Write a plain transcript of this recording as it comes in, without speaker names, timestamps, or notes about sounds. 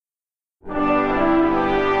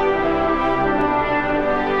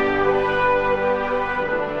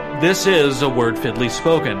This is A Word Fitly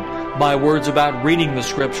Spoken. My words about reading the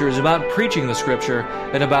Scriptures, about preaching the Scripture,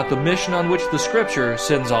 and about the mission on which the Scripture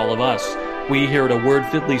sends all of us. We here at A Word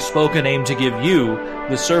Fitly Spoken aim to give you,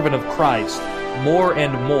 the servant of Christ, more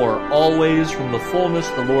and more, always from the fullness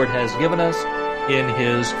the Lord has given us in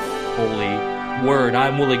His holy word.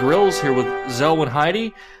 I'm Willie Grills here with Zelwyn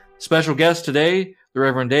Heide. Special guest today, the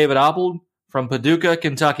Reverend David Oppold from Paducah,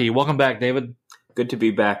 Kentucky. Welcome back, David. Good to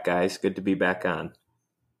be back, guys. Good to be back on.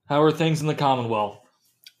 How are things in the Commonwealth?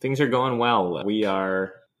 Things are going well. We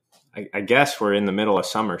are, I guess we're in the middle of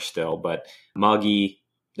summer still, but muggy.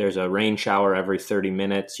 There's a rain shower every 30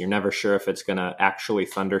 minutes. You're never sure if it's going to actually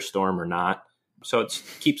thunderstorm or not. So it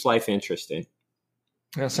keeps life interesting.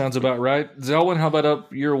 That sounds about right. Zelwyn, how about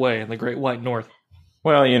up your way in the Great White North?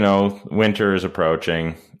 Well, you know, winter is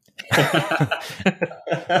approaching.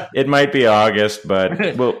 It might be August, but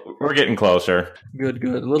we're getting closer. Good.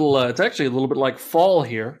 It's actually a little bit like fall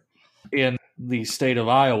here in the state of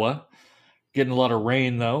Iowa. Getting a lot of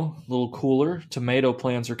rain, though. A little cooler. Tomato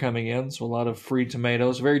plants are coming in, so a lot of free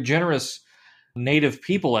tomatoes. Very generous native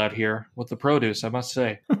people out here with the produce, I must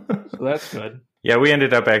say. So that's good. Yeah, we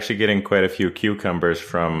ended up actually getting quite a few cucumbers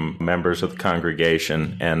from members of the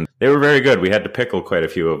congregation, and they were very good. We had to pickle quite a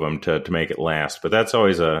few of them to make it last, but that's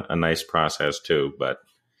always a nice process too. But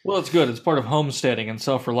well, it's good. It's part of homesteading and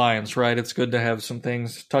self-reliance, right? It's good to have some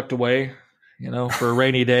things tucked away, you know, for a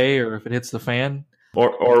rainy day or if it hits the fan.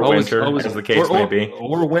 Or winter, as the case may be.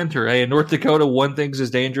 Or winter. Hey, in North Dakota, one thing's as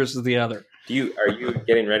dangerous as the other. Are you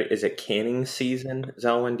getting ready? Is it canning season,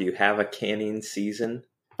 Zelwyn? Do you have a canning season?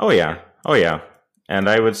 Oh, yeah. And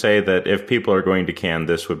I would say that if people are going to can,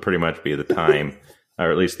 this would pretty much be the time, or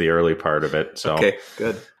at least the early part of it. So okay,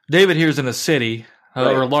 good. David here's in a city,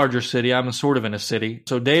 right. Or a larger city. I'm sort of in a city.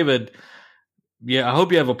 So David, I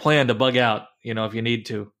hope you have a plan to bug out, if you need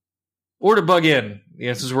to. Or to bug in.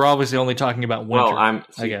 Since we're obviously only talking about winter,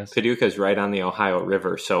 I guess. Paducah's right on the Ohio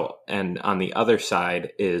River, and on the other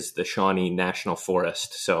side is the Shawnee National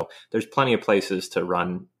Forest. So there's plenty of places to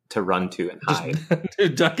run to and hide.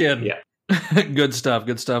 Just duck in. Yeah. Good stuff.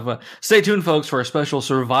 Stay tuned, folks, for a special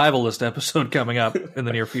survivalist episode coming up in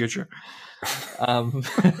the near future.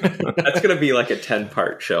 That's going to be like a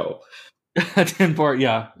 10-part show. A 10-part,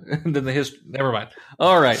 yeah. And then the history. Never mind.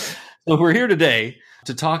 All right. So we're here today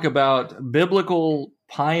to talk about biblical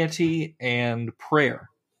piety and prayer.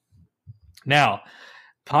 Now,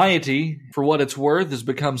 piety, for what it's worth, has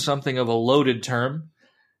become something of a loaded term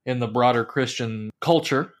in the broader Christian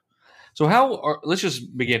culture. So let's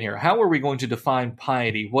just begin here. How are we going to define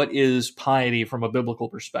piety? What is piety from a biblical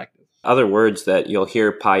perspective? Other words that you'll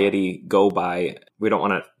hear piety go by, we don't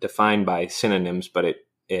want to define by synonyms, but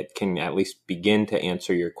it can at least begin to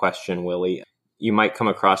answer your question, Willie. You might come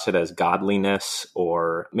across it as godliness,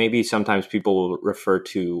 or maybe sometimes people will refer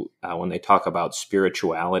to when they talk about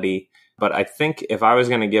spirituality. But I think if I was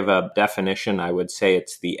going to give a definition, I would say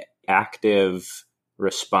it's the active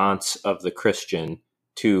response of the Christian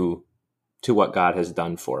to what God has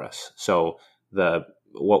done for us. So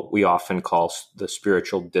what we often call the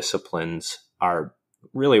spiritual disciplines are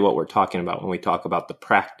really what we're talking about when we talk about the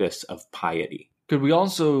practice of piety. Could we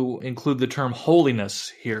also include the term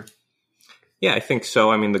holiness here? Yeah, I think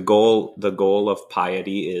so. I mean, the goal of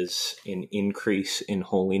piety is an increase in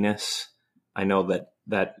holiness. I know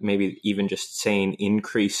that maybe even just saying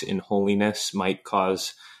increase in holiness might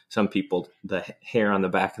cause some people, the hair on the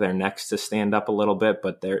back of their necks to stand up a little bit,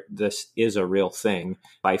 but this is a real thing.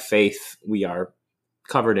 By faith, we are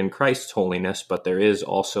covered in Christ's holiness, but there is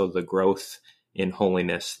also the growth in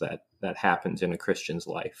holiness that happens in a Christian's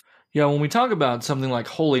life. Yeah, when we talk about something like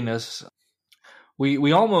holiness,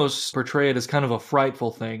 we almost portray it as kind of a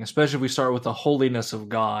frightful thing, especially if we start with the holiness of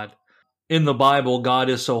God. In the Bible, God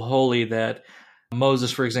is so holy that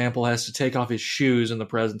Moses, for example, has to take off his shoes in the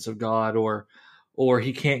presence of God, or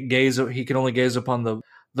he can only gaze upon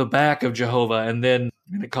the back of Jehovah, and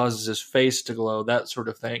it causes his face to glow, that sort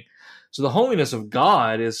of thing. So the holiness of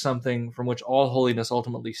God is something from which all holiness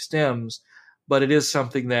ultimately stems, but it is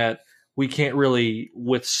something that we can't really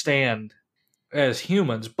withstand as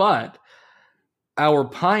humans. But our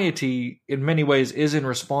piety, in many ways, is in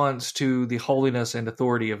response to the holiness and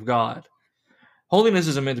authority of God. Holiness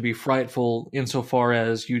isn't meant to be frightful insofar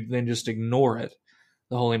as you then just ignore it,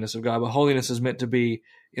 the holiness of God, but holiness is meant to be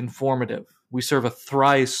informative. We serve a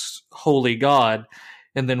thrice holy God,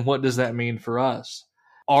 and then what does that mean for us?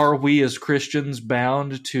 Are we as Christians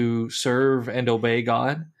bound to serve and obey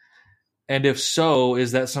God? And if so,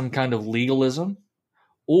 is that some kind of legalism?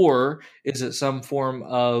 Or is it some form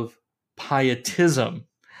of pietism?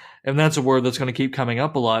 And that's a word that's going to keep coming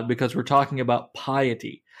up a lot because we're talking about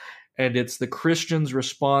piety. and it's the Christian's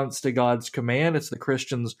response to God's command. It's the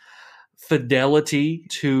Christian's fidelity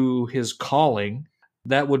to his calling.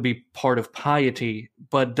 That would be part of piety.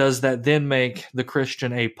 But does that then make the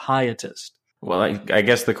Christian a pietist? Well, I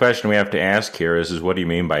guess the question we have to ask here is what do you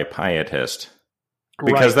mean by pietist?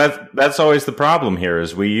 Because that's always the problem here,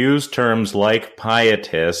 is we use terms like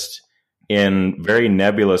pietist in very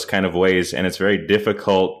nebulous kind of ways, and it's very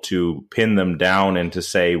difficult to pin them down and to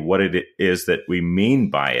say what it is that we mean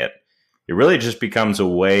by it. It really just becomes a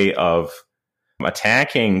way of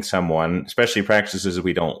attacking someone, especially practices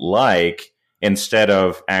we don't like, instead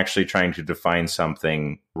of actually trying to define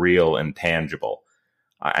something real and tangible.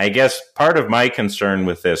 I guess part of my concern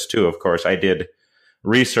with this, too, of course, I did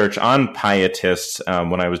research on pietists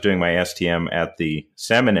when I was doing my STM at the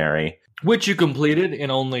seminary. Which you completed in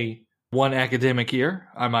only one academic year,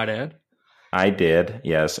 I might add. I did.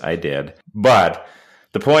 Yes, I did. But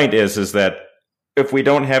the point is that if we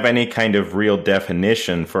don't have any kind of real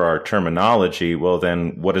definition for our terminology, well,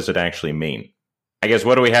 then what does it actually mean? I guess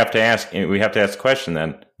what do we have to ask? We have to ask the question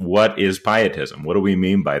then, what is pietism? What do we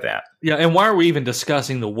mean by that? Yeah, and why are we even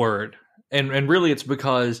discussing the word? And really it's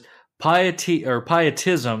because piety or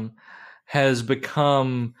pietism has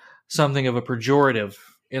become something of a pejorative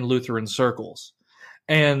in Lutheran circles.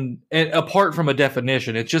 And apart from a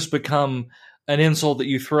definition, it's just become an insult that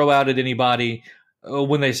you throw out at anybody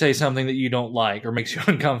when they say something that you don't like or makes you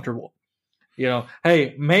uncomfortable. You know,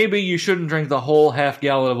 hey, maybe you shouldn't drink the whole half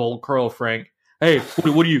gallon of Old Crow, Frank. Hey,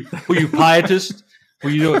 what are you pietist?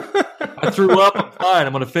 What are you doing? I threw up. I'm fine.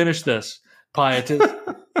 I'm going to finish this. Pietist.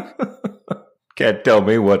 Can't tell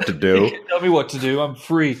me what to do. Can't tell me what to do. I'm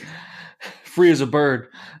free as a bird.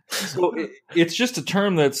 So it's just a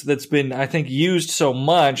term that's been, I think, used so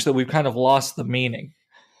much that we've kind of lost the meaning.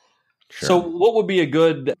 Sure. So what would be a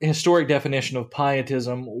good historic definition of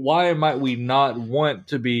pietism? Why might we not want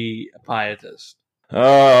to be a pietist?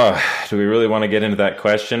 Do we really want to get into that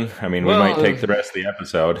question? I mean, we might take the rest of the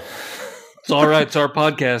episode. It's all right. It's our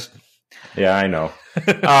podcast. Yeah, I know.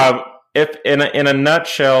 If in a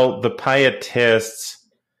nutshell, the pietists,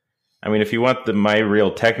 I mean, if you want my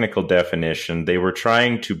real technical definition, they were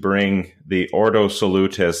trying to bring the Ordo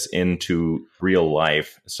Salutis into real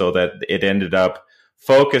life so that it ended up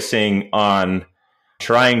focusing on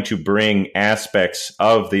trying to bring aspects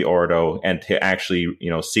of the Ordo and to actually,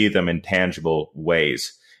 see them in tangible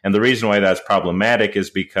ways. And the reason why that's problematic is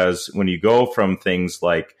because when you go from things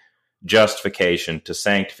like justification to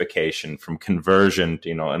sanctification, from conversion,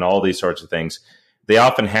 and all these sorts of things, they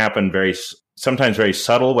often happen sometimes very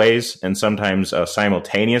subtle ways and sometimes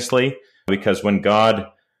simultaneously, because when God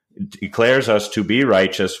declares us to be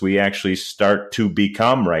righteous, we actually start to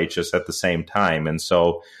become righteous at the same time. And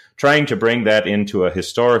so trying to bring that into a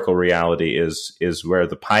historical reality is where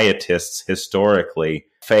the pietists historically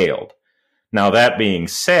failed. Now, that being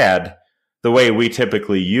said, the way we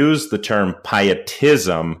typically use the term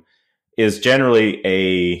pietism is generally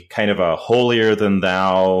a kind of a holier than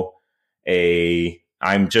thou,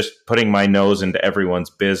 I'm just putting my nose into everyone's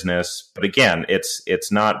business. But again,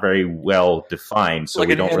 it's not very well defined, so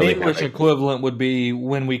we don't really have an English equivalent would be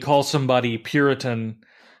when we call somebody Puritan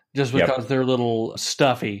just because they're a little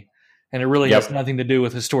stuffy, and it really has nothing to do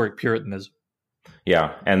with historic Puritanism.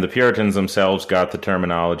 Yeah, and the Puritans themselves got the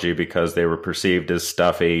terminology because they were perceived as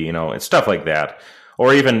stuffy, and stuff like that,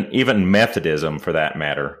 or even Methodism for that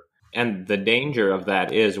matter. And the danger of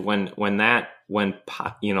that is when that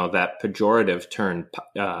pejorative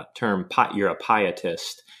term you're a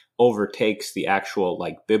pietist overtakes the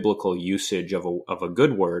actual biblical usage of a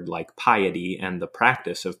good word like piety and the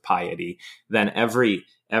practice of piety, then every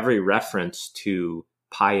reference to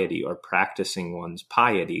piety or practicing one's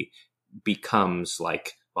piety becomes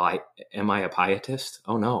am I a pietist?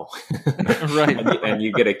 Oh no. Right. and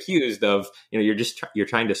you get accused of, you're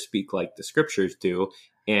trying to speak like the scriptures do,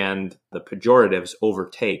 and the pejoratives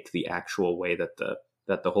overtake the actual way that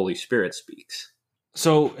the Holy Spirit speaks.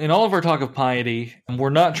 So in all of our talk of piety,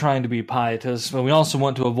 we're not trying to be pietists, but we also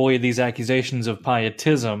want to avoid these accusations of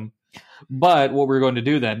pietism. But what we're going to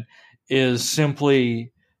do then is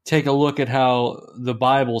simply take a look at how the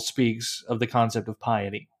Bible speaks of the concept of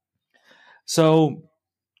piety. So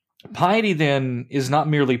piety then is not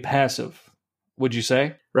merely passive, would you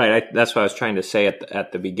say? Right. That's what I was trying to say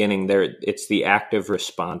at the beginning there. It's the active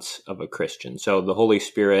response of a Christian. So the Holy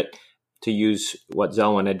Spirit, to use what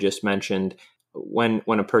Zelwyn had just mentioned, when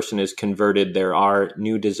a person is converted, there are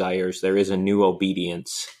new desires. There is a new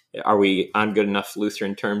obedience. Are we on good enough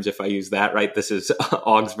Lutheran terms if I use that, right? This is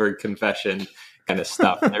Augsburg Confession kind of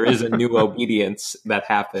stuff. There is a new obedience that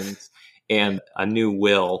happens. and a new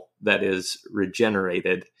will that is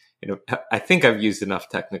regenerated. I think I've used enough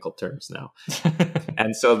technical terms now.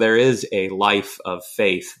 And so there is a life of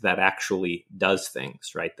faith that actually does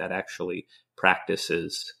things, right? That actually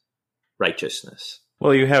practices righteousness.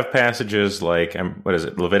 Well, you have passages like,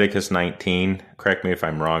 Leviticus 19, correct me if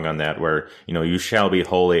I'm wrong on that, where, you shall be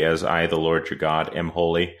holy as I, the Lord your God, am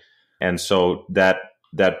holy. And so that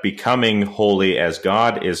becoming holy as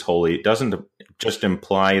God is holy doesn't just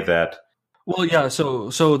imply that. Well, yeah, so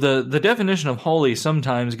the definition of holy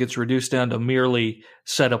sometimes gets reduced down to merely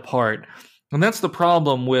set apart. And that's the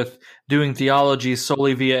problem with doing theology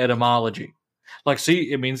solely via etymology. Like,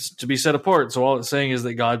 see, it means to be set apart, so all it's saying is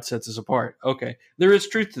that God sets us apart. Okay, there is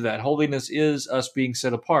truth to that. Holiness is us being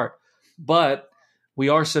set apart. But we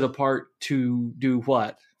are set apart to do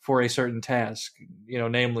what? For a certain task,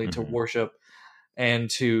 namely to worship and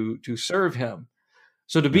to serve Him.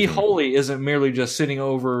 So to be holy isn't merely just sitting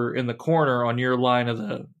over in the corner on your line of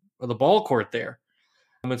the ball court there.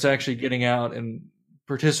 It's actually getting out and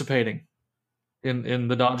participating in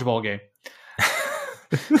the dodgeball game.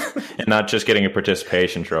 And not just getting a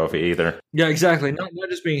participation trophy either. Yeah, exactly. Not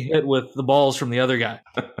just being hit with the balls from the other guy.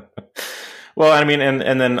 Well, I mean,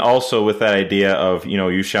 and then also with that idea of,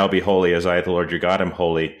 you shall be holy as I, the Lord your God, am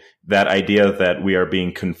holy. That idea that we are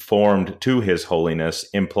being conformed to His holiness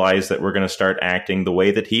implies that we're going to start acting the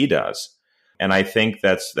way that He does. And I think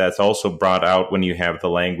that's also brought out when you have the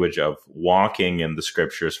language of walking in the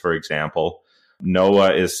scriptures, for example.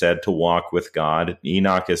 Noah is said to walk with God.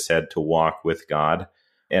 Enoch is said to walk with God.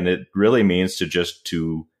 And it really means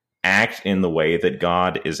to act in the way that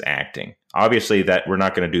God is acting. Obviously, that we're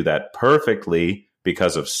not going to do that perfectly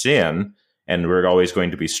because of sin, and we're always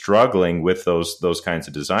going to be struggling with those kinds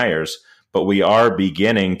of desires, but we are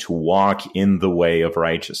beginning to walk in the way of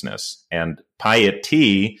righteousness. And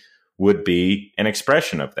piety would be an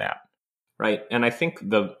expression of that. Right. And I think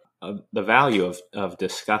the value of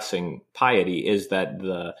discussing piety is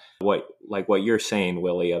that what you're saying,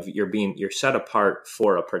 Willie, of you're set apart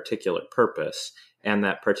for a particular purpose, and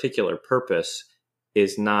that particular purpose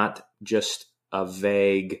is not just a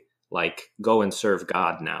vague, like, go and serve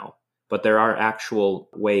God now, but there are actual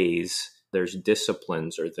ways, there's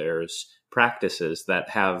disciplines or there's practices that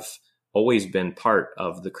have always been part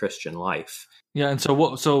of the Christian life. Yeah, and so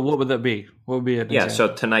what would that be? What would be an example?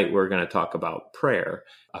 So tonight we're going to talk about prayer,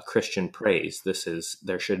 a Christian praise.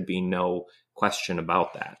 There should be no question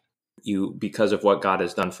about that. Because of what God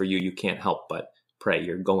has done for you, you can't help but pray.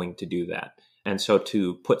 You're going to do that. And so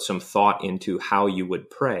to put some thought into how you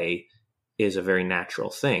would pray is a very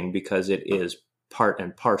natural thing, because it is part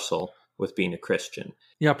and parcel with being a Christian.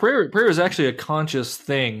 Yeah, prayer is actually a conscious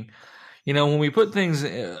thing. When we put things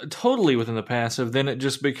totally within the passive, then it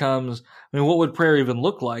just becomes, what would prayer even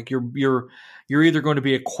look like? You're either going to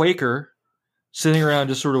be a Quaker sitting around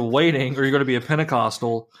just sort of waiting, or you're going to be a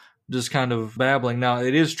Pentecostal just kind of babbling. Now,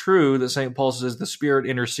 it is true that St. Paul says the Spirit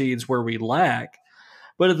intercedes where we lack,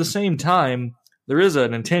 but at the same time, there is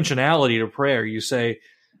an intentionality to prayer. You say,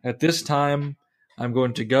 at this time, I'm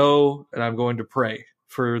going to go and I'm going to pray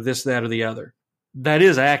for this, that, or the other. That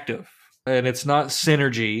is active. And it's not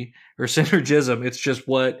synergy or synergism. It's just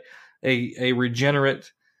what a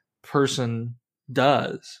regenerate person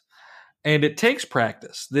does. And it takes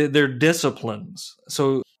practice. They're disciplines.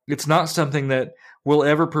 So it's not something that we'll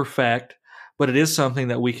ever perfect, but it is something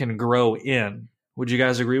that we can grow in. Would you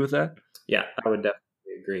guys agree with that? Yeah, I would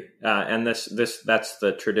definitely agree. And that's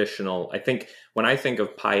the traditional. I think when I think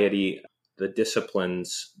of piety, the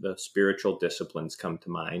disciplines, the spiritual disciplines come to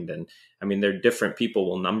mind. And they're different. People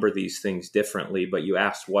will number these things differently, but you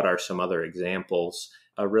asked what are some other examples.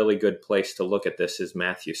 A really good place to look at this is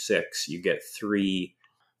Matthew 6. You get three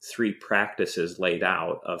practices laid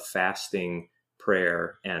out of fasting,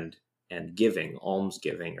 prayer, and giving,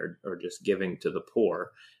 almsgiving, or just giving to the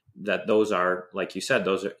poor. That those are, like you said,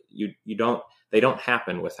 those are they don't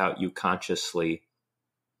happen without you consciously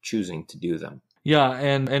choosing to do them. Yeah,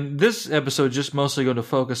 and this episode is just mostly going to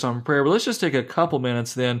focus on prayer, but let's just take a couple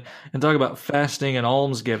minutes then and talk about fasting and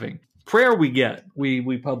almsgiving. Prayer we get.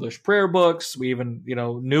 We publish prayer books. We even,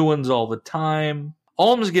 new ones all the time.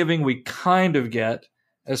 Almsgiving we kind of get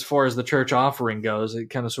as far as the church offering goes. It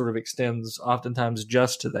kind of sort of extends oftentimes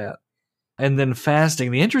just to that. And then fasting.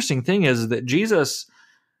 The interesting thing is that Jesus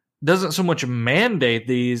doesn't so much mandate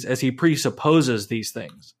these as he presupposes these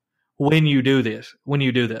things. When you do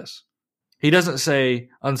this. He doesn't say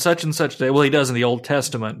on such and such day. Well, he does in the Old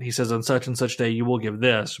Testament. He says on such and such day you will give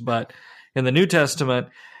this. But in the New Testament,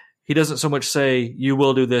 he doesn't so much say you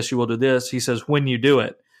will do this, you will do this. He says when you do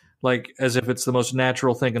it, like as if it's the most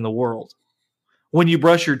natural thing in the world. When you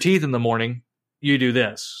brush your teeth in the morning, you do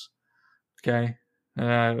this. Okay.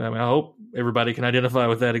 I mean, I hope everybody can identify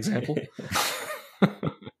with that example.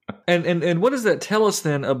 And what does that tell us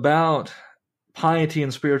then about piety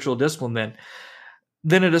and spiritual discipline then?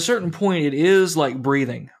 Then at a certain point, it is like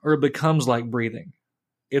breathing, or it becomes like breathing.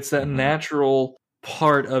 It's that natural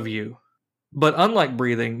part of you. But unlike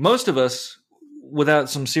breathing, most of us, without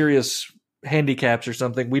some serious handicaps or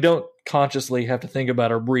something, we don't consciously have to think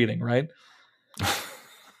about our breathing, right?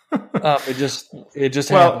 It just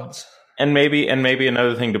happens. And maybe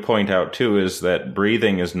another thing to point out too is that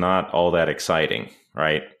breathing is not all that exciting,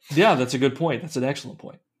 right? Yeah, that's a good point. That's an excellent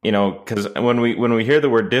point. You know, because when we hear the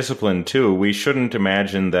word discipline too, we shouldn't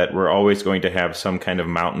imagine that we're always going to have some kind of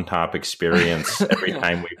mountaintop experience every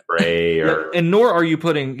time we pray, or and nor are you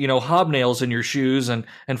putting hobnails in your shoes and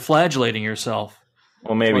flagellating yourself.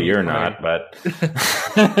 Well, maybe you're not, but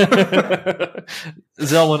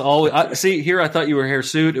Zelwyn always. See, here I thought you were hair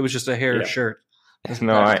suit. It was just a hair shirt.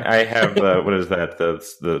 No, I have what is that?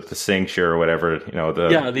 The cincture or whatever.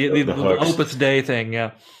 The Opus Dei thing.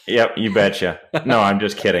 Yeah. Yep, you betcha. No, I'm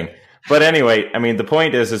just kidding. But anyway, I mean, the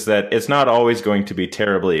point is that it's not always going to be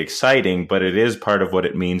terribly exciting, but it is part of what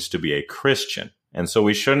it means to be a Christian. And so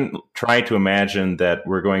we shouldn't try to imagine that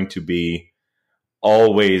we're going to be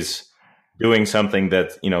always doing something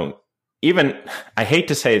that, even, I hate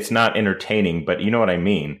to say it's not entertaining, but you know what I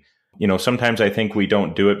mean. Sometimes I think we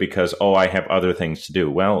don't do it because, I have other things to do.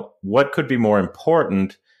 Well, what could be more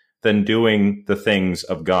important than doing the things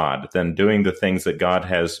of God, than doing the things that God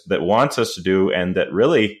that wants us to do and that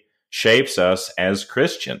really shapes us as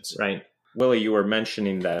Christians? Right. Willie, you were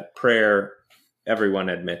mentioning that prayer, everyone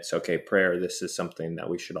admits, okay, prayer, this is something that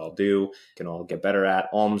we should all do, can all get better at.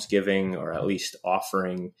 Almsgiving, or at least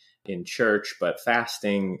offering in church, but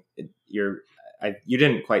fasting, you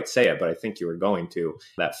didn't quite say it, but I think you were going to,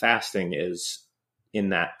 that fasting is in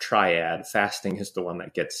that triad. Fasting is the one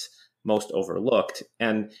that gets most overlooked.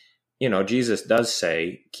 And, Jesus does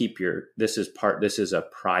say, this is a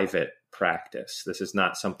private practice. This is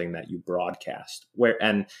not something that you broadcast,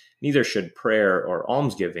 and neither should prayer or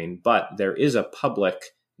almsgiving, but there is a public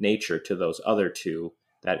nature to those other two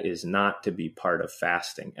that is not to be part of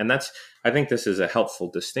fasting. And I think this is a helpful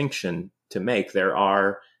distinction to make.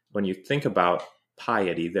 When you think about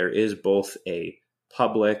piety, there is both a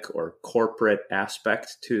public or corporate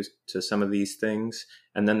aspect to some of these things,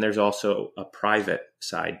 and then there's also a private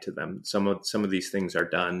side to them. Some of these things are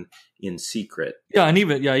done in secret. Yeah, and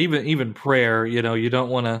even prayer, you don't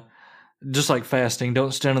want to, just like fasting,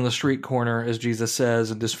 don't stand on the street corner, as Jesus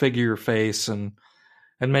says, and disfigure your face and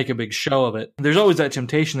make a big show of it. There's always that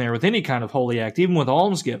temptation there with any kind of holy act, even with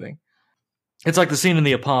almsgiving. It's like the scene in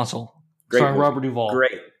The Apostle, starring Robert Duvall.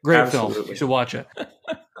 Great film. You should watch it.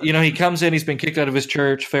 He comes in, he's been kicked out of his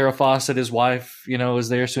church. Farrah Fawcett, his wife, is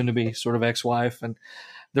there, soon to be sort of ex-wife, and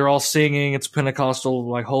they're all singing. It's Pentecostal,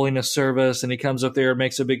 like, holiness service, and he comes up there and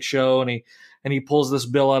makes a big show, and he pulls this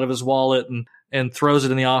bill out of his wallet and throws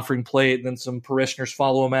it in the offering plate, and then some parishioners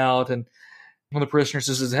follow him out, and one of the parishioners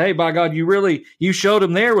says, "Hey, by God, you showed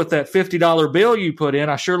him there with that $50 bill you put in.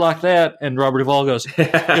 I sure like that." And Robert Duvall goes,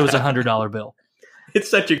 "It was a $100 bill." It's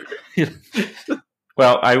such a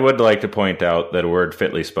Well, I would like to point out that a word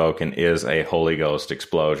fitly spoken is a Holy Ghost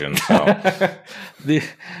explosion. So.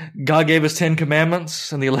 God gave us 10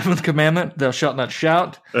 commandments, and the 11th commandment, thou shalt not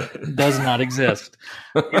shout, does not exist.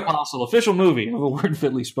 The Apostle, official movie of a word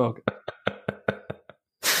fitly spoken.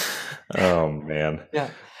 Oh, man. Yeah.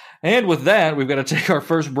 And with that, we've got to take our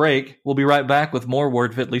first break. We'll be right back with more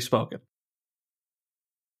Word Fitly Spoken.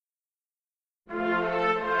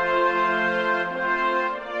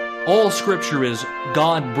 All Scripture is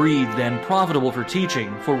God-breathed and profitable for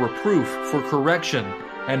teaching, for reproof, for correction,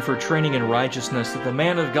 and for training in righteousness, that the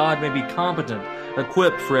man of God may be competent,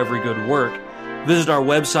 equipped for every good work. Visit our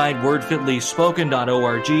website,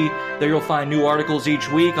 wordfitlyspoken.org. There you'll find new articles each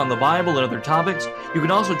week on the Bible and other topics. You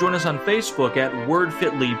can also join us on Facebook at Word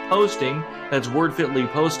Fitly Posting. That's Word Fitly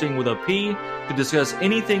Posting with a P, to discuss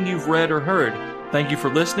anything you've read or heard. Thank you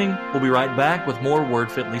for listening. We'll be right back with more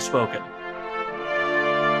Word Fitly Spoken.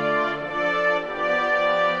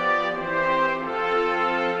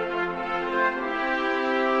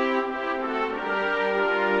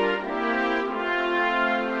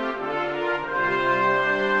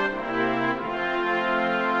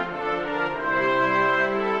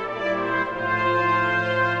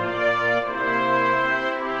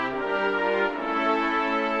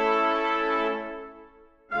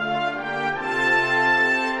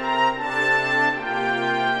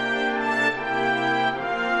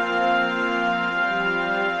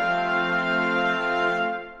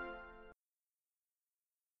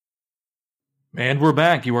 And we're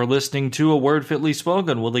back. You are listening to A Word Fitly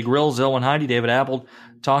Spoken. Willie Grill, Zelwyn Heidi, David Apple,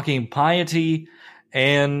 talking piety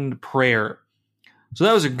and prayer. So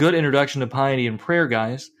that was a good introduction to piety and prayer,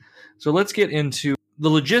 guys. So let's get into the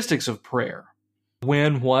logistics of prayer.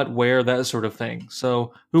 When, what, where, that sort of thing.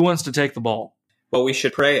 So who wants to take the ball? Well, we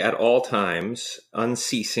should pray at all times,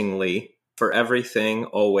 unceasingly, for everything,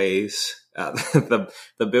 always. The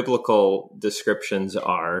biblical descriptions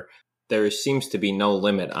are, there seems to be no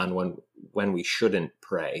limit on when we shouldn't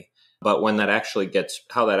pray. But when that actually gets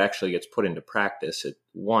put into practice,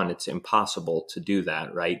 it's impossible to do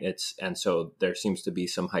that, right? And so there seems to be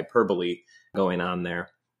some hyperbole going on there.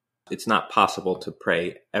 It's not possible to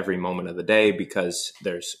pray every moment of the day because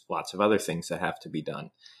there's lots of other things that have to be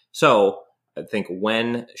done. So I think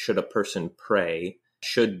when should a person pray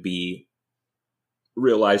should be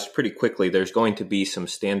realized pretty quickly. There's going to be some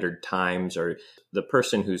standard times, or the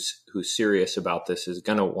person who's serious about this is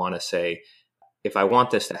going to want to say, if I want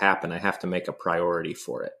this to happen, I have to make a priority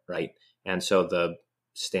for it, right? And so the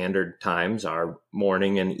standard times are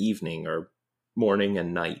morning and evening, or morning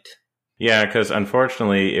and night. Yeah, because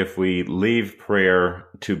unfortunately, if we leave prayer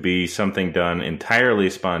to be something done entirely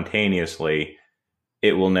spontaneously,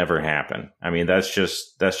 it will never happen. I mean, that's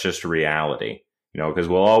just reality, because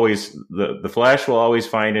the flesh will always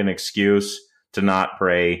find an excuse to not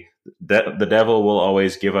pray. The devil will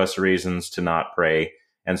always give us reasons to not pray.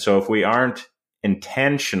 And so if we aren't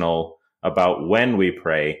intentional about when we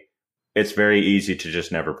pray, it's very easy to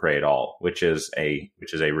just never pray at all, which is a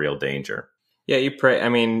real danger. Yeah, you pray. I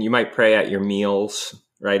mean, you might pray at your meals,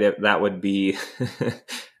 right? That would be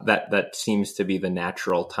that seems to be the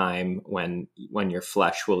natural time when your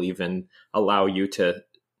flesh will even allow you to,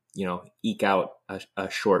 eke out a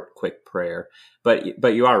short, quick prayer.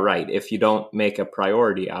 But you are right. If you don't make a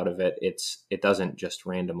priority out of it, it doesn't just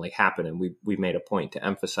randomly happen. And we made a point to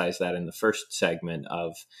emphasize that in the first segment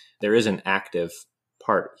of there is an active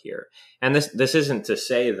part here. And this isn't to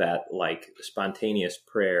say that like spontaneous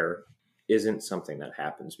prayer isn't something that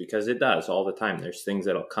happens, because it does all the time. There's things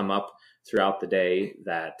that'll come up throughout the day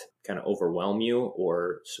that kind of overwhelm you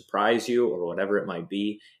or surprise you or whatever it might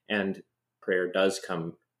be. And prayer does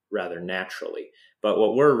come rather naturally. But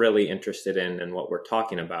what we're really interested in and what we're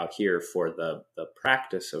talking about here for the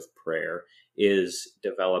practice of prayer is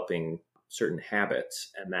developing certain habits.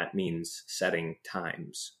 And that means setting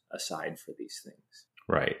times aside for these things.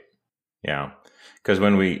 Right. Yeah, because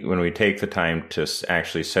when we take the time to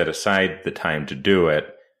actually set aside the time to do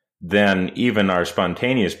it, then even our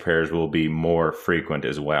spontaneous prayers will be more frequent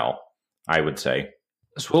as well, I would say.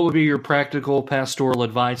 So what would be your practical pastoral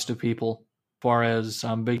advice to people as far as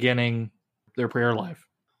beginning their prayer life?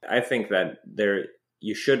 I think that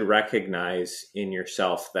you should recognize in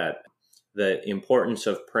yourself that the importance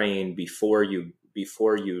of praying before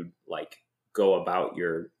you like go about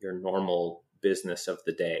your normal business of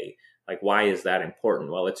the day. Like, why is that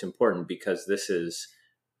important? Well, it's important because this is,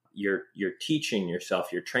 you're teaching yourself,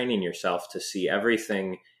 you're training yourself to see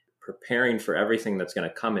everything, preparing for everything that's going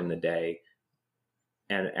to come in the day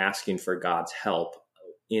and asking for God's help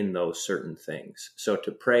in those certain things. So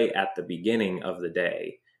to pray at the beginning of the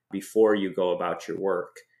day before you go about your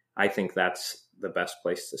work, I think that's the best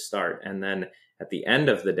place to start. And then at the end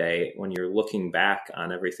of the day, when you're looking back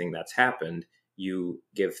on everything that's happened, you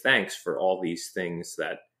give thanks for all these things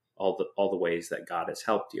that all the ways that God has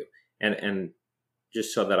helped you. And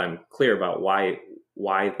just so that I'm clear about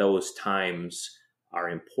why those times are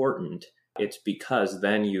important, it's because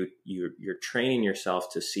then you're training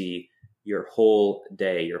yourself to see your whole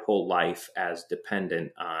day, your whole life as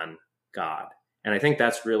dependent on God. And I think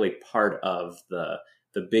that's really part of the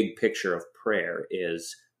big picture of prayer,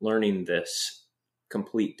 is learning this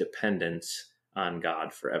complete dependence on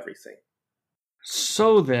God for everything.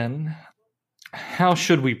 So then, how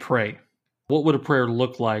should we pray? What would a prayer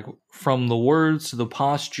look like, from the words to the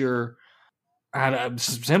posture?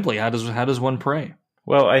 Simply, how does one pray?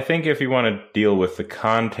 Well, I think if you want to deal with the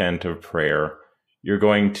content of prayer, you're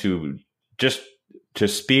going to just to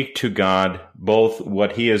speak to God, both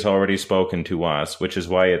what he has already spoken to us, which is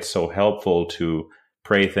why it's so helpful to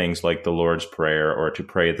pray things like the Lord's Prayer or to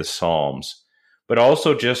pray the Psalms, but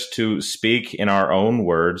also just to speak in our own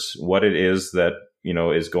words what it is that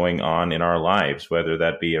is going on in our lives, whether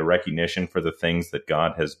that be a recognition for the things that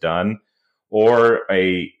God has done, or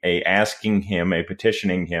a asking him, a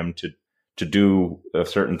petitioning him to do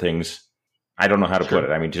certain things. I don't know how to put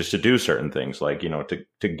it. I mean, just to do certain things, like, to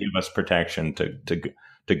give us protection,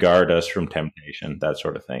 to guard us from temptation, that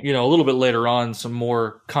sort of thing. A little bit later on, some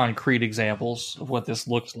more concrete examples of what this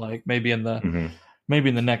looks like, maybe in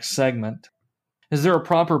the next segment. Is there a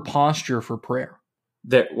proper posture for prayer?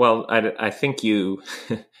 I think you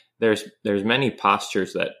there's many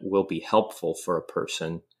postures that will be helpful for a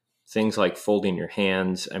person. Things like folding your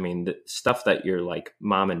hands. I mean, the stuff that your like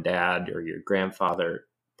mom and dad or your grandfather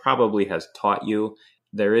probably has taught you.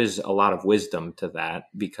 There is a lot of wisdom to that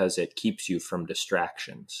because it keeps you from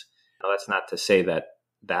distractions. Now, that's not to say that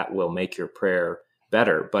that will make your prayer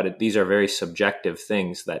better, but these are very subjective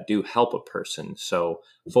things that do help a person. So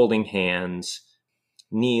folding hands,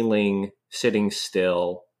 kneeling, sitting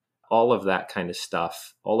still, all of that kind of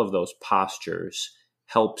stuff, all of those postures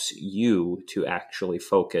helps you to actually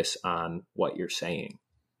focus on what you're saying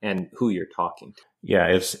and who you're talking to. Yeah,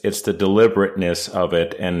 it's the deliberateness of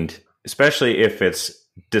it, and especially if it's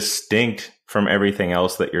distinct from everything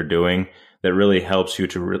else that you're doing, that really helps you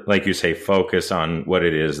to, like you say, focus on what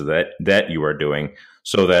it is that you are doing,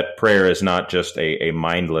 so that prayer is not just a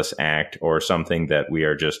mindless act or something that we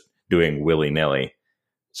are just doing willy-nilly.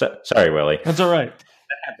 So, sorry, Willie. That's all right.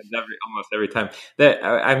 That happens almost every time.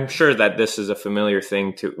 I'm sure that this is a familiar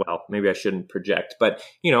thing to, well, maybe I shouldn't project, but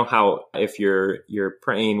you know how if you're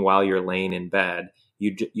praying while you're laying in bed,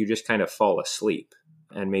 you just kind of fall asleep,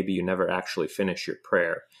 and maybe you never actually finish your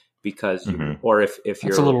prayer because, or if you're,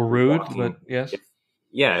 it's a little rude, walking, but yes.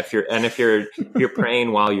 If you're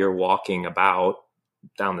praying while you're walking about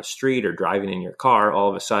down the street or driving in your car, all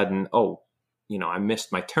of a sudden, I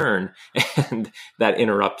missed my turn, and that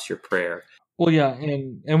interrupts your prayer. Well, yeah,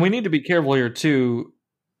 and we need to be careful here too,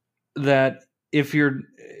 that if you're,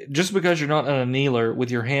 just because you're not on a kneeler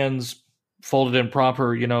with your hands folded in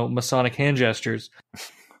proper, Masonic hand gestures,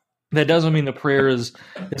 that doesn't mean the prayer is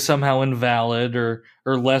somehow invalid or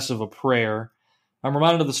less of a prayer. I'm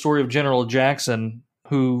reminded of the story of General Jackson,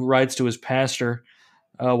 who writes to his pastor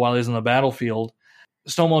while he's on the battlefield.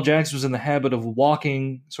 Stonewall Jackson was in the habit of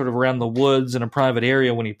walking sort of around the woods in a private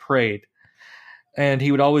area when he prayed. And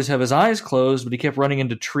he would always have his eyes closed, but he kept running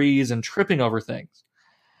into trees and tripping over things.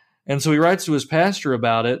 And so he writes to his pastor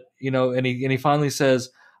about it, and he finally says,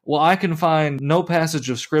 well, I can find no passage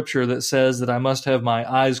of Scripture that says that I must have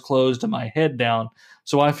my eyes closed and my head down,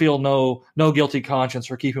 so I feel no guilty conscience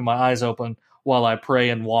for keeping my eyes open while I pray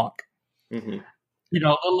and walk. Mm-hmm.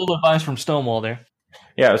 A little advice from Stonewall there.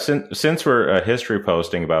 Yeah, since we're history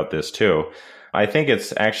posting about this too, I think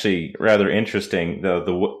it's actually rather interesting. The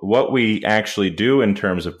what we actually do in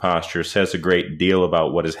terms of posture says a great deal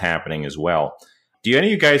about what is happening as well. Do any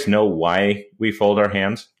of you guys know why we fold our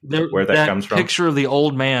hands? Where that comes from? Picture of the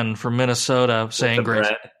old man from Minnesota saying grace.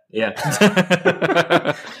 Bread.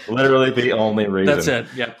 Yeah. Literally the only reason. That's it.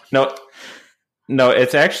 Yeah. No,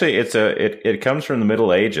 it's actually it comes from the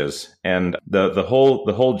Middle Ages, and the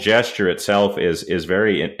whole gesture itself is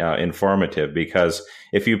very informative, because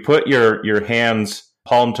if you put your hands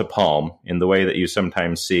palm to palm in the way that you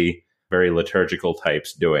sometimes see very liturgical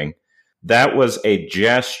types doing, that was a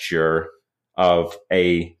gesture of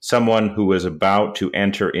someone who was about to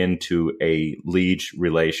enter into a liege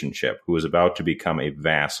relationship, who was about to become a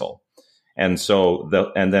vassal. And so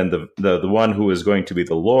the one who is going to be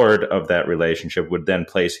the lord of that relationship would then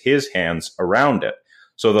place his hands around it.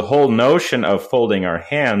 So the whole notion of folding our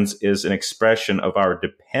hands is an expression of our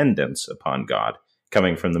dependence upon God,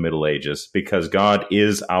 coming from the Middle Ages, because God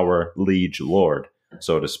is our liege lord,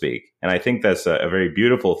 so to speak. And I think that's a very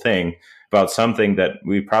beautiful thing about something that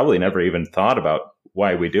we probably never even thought about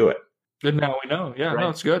why we do it. Good, now we know. Yeah, right. No,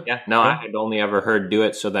 it's good. Yeah, no, I had only ever heard do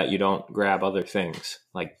it so that you don't grab other things,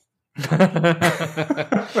 like.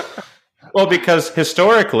 Well, because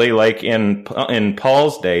historically, like in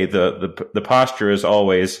Paul's day, the posture is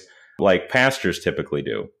always like pastors typically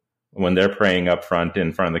do when they're praying up front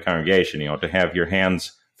in front of the congregation, to have your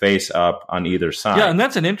hands face up on either side. Yeah, and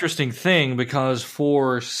that's an interesting thing, because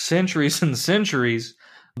for centuries and centuries,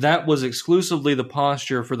 that was exclusively the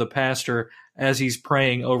posture for the pastor as he's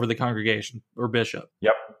praying over the congregation or bishop.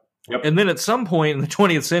 Yep. And then at some point in the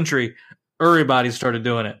 20th century, everybody started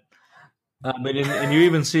doing it. And you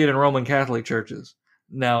even see it in Roman Catholic churches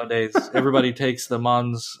nowadays. Everybody takes the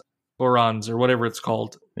mons orans or whatever it's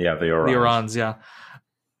called. Yeah, the orans. The orans, yeah.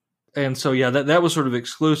 And so, yeah, that was sort of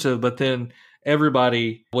exclusive, but then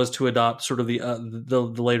everybody was to adopt sort of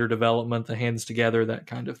the later development, the hands together, that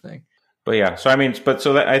kind of thing. But yeah, so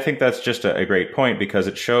I think that's just a great point, because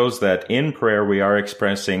it shows that in prayer we are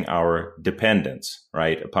expressing our dependence,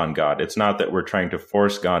 right, upon God. It's not that we're trying to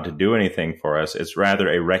force God to do anything for us. It's rather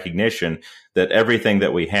a recognition that everything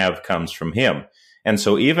that we have comes from Him. And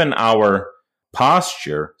so even our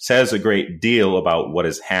posture says a great deal about what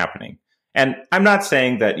is happening. And I'm not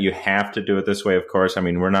saying that you have to do it this way, of course. I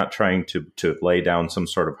mean, we're not trying to lay down some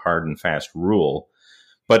sort of hard and fast rule.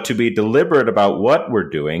 But to be deliberate about what we're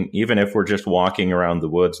doing, even if we're just walking around the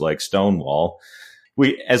woods like Stonewall,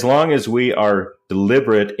 as long as we are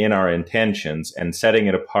deliberate in our intentions and setting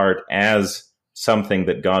it apart as something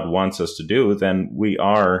that God wants us to do, then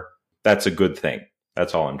that's a good thing.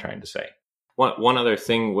 That's all I'm trying to say. One other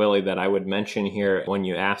thing, Willie, that I would mention here when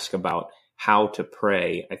you ask about how to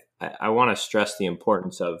pray, I want to stress the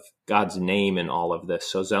importance of God's name in all of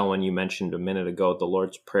this. So, Zelwyn, you mentioned a minute ago the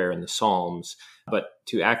Lord's Prayer in the Psalms, but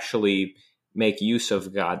to actually make use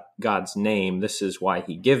of God's name, this is why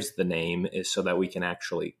he gives the name, is so that we can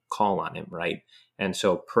actually call on him, right? And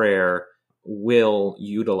so prayer will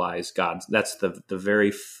utilize God's, that's the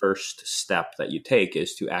very first step that you take,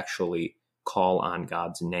 is to actually call on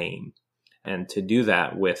God's name. And to do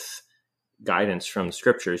that with guidance from the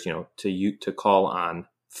scriptures, to call on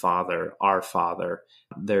Father, our Father,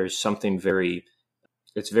 there's something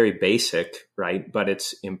it's very basic, right? But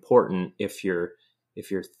it's important if you're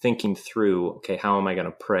thinking through, okay, how am I going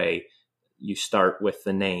to pray? You start with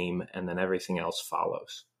the name and then everything else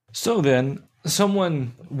follows. So then,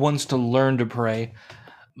 someone wants to learn to pray,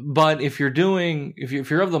 but if you're of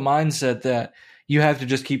the mindset that you have to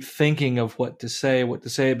just keep thinking of what to say,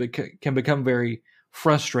 it can become very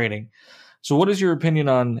frustrating. So what is your opinion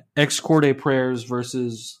on ex corde prayers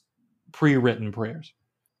versus pre-written prayers?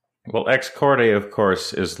 Well, ex corde, of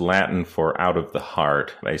course, is Latin for out of the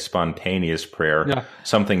heart, a spontaneous prayer,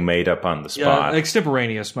 something made up on the spot. Yeah,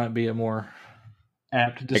 extemporaneous might be a more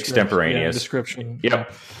apt description.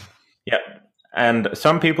 Yep. And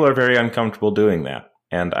some people are very uncomfortable doing that,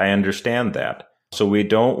 and I understand that. So we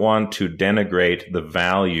don't want to denigrate the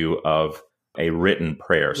value of a written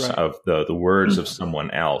prayer, right, of the words of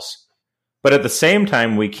someone else. But at the same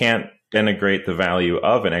time, we can't denigrate the value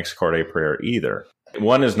of an ex corde prayer either.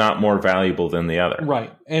 One is not more valuable than the other.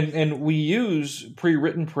 Right. And we use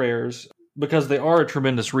pre-written prayers because they are a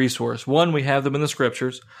tremendous resource. One, we have them in the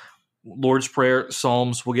scriptures, Lord's Prayer,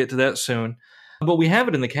 Psalms, we'll get to that soon. But we have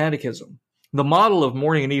it in the Catechism. The model of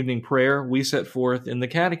morning and evening prayer we set forth in the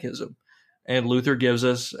Catechism. And Luther gives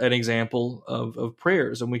us an example of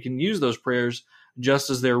prayers, and we can use those prayers just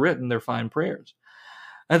as they're written. They're fine prayers.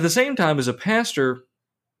 At the same time, as a pastor,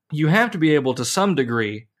 you have to be able to some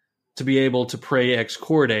degree to be able to pray ex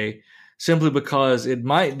corde, simply because it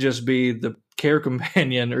might just be the care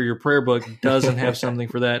companion or your prayer book doesn't have something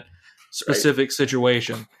for that specific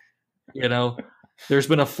situation. There's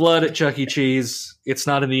been a flood at Chuck E. Cheese. It's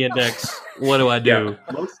not in the index. What do I do?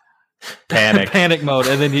 Yeah. Panic mode,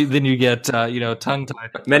 and then you get tongue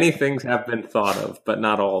tied. Many things have been thought of, but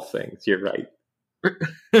not all things. You're right.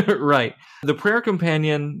 Right. The prayer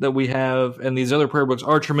companion that we have and these other prayer books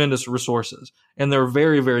are tremendous resources, and they're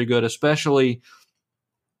very, very good, especially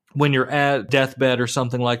when you're at deathbed or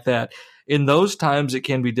something like that. In those times, it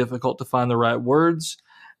can be difficult to find the right words,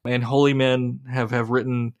 and holy men have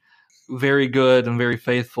written very good and very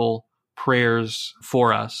faithful prayers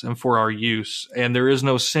for us and for our use. And there is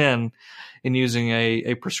no sin in using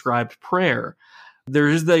a prescribed prayer. There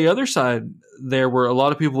is the other side there where a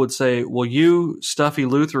lot of people would say, well, you stuffy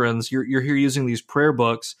Lutherans, you're here using these prayer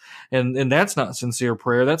books, and that's not sincere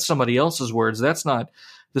prayer. That's somebody else's words. That's not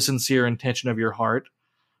the sincere intention of your heart,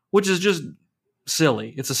 which is just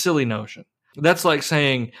silly. It's a silly notion. That's like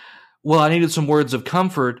saying, well, I needed some words of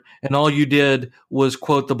comfort, and all you did was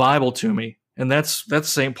quote the Bible to me. And that's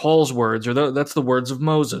St. Paul's words, or that's the words of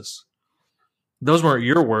Moses. Those weren't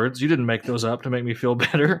your words. You didn't make those up to make me feel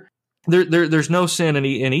better. There's no sin in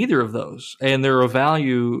either of those, and there's a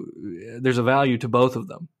value to both of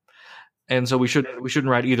them. And so we shouldn't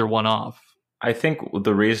write either one off. I think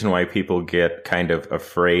the reason why people get kind of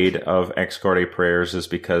afraid of ex corde prayers is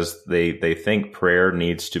because they think prayer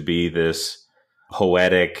needs to be this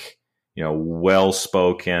poetic,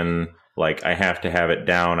 well-spoken, like I have to have it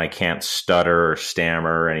down, I can't stutter or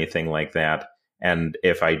stammer or anything like that. And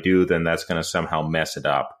if I do, then that's going to somehow mess it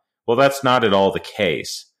up. Well, that's not at all the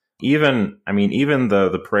case. Even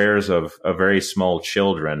the prayers of very small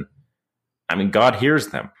children, God hears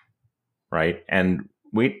them, right? And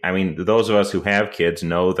those of us who have kids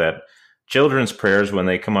know that children's prayers, when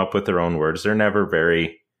they come up with their own words, they're never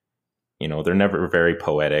very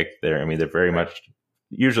poetic. They're very much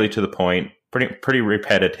usually to the point, pretty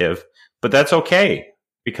repetitive, but that's okay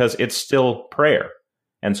because it's still prayer.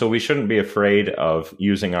 And so we shouldn't be afraid of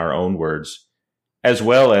using our own words as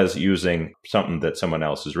well as using something that someone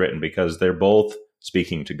else has written, because they're both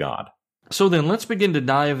speaking to God. So then let's begin to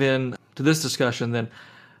dive in to this discussion then.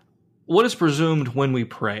 What is presumed when we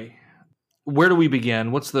pray? Where do we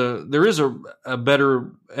begin? There is a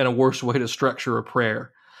better and a worse way to structure a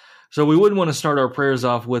prayer. So we wouldn't want to start our prayers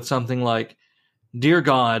off with something like, Dear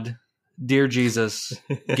God, dear Jesus,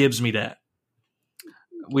 gives me that.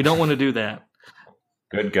 We don't want to do that.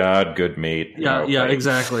 Good God, good meat. Yeah,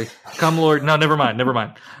 exactly. Come, Lord. No, never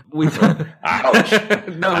mind. We Ouch.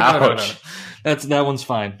 No. That one's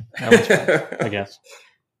fine. I guess.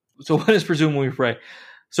 So what is presumed when we pray?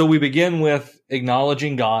 So we begin with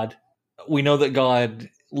acknowledging God. We know that God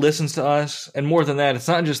listens to us, and more than that, it's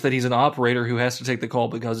not just that he's an operator who has to take the call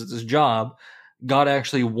because it's his job. God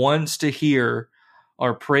actually wants to hear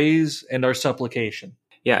our praise and our supplication.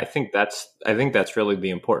 Yeah, I think that's really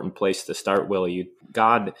the important place to start, Willie.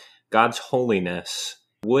 God's holiness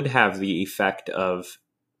would have the effect of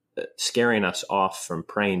scaring us off from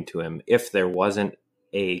praying to him if there wasn't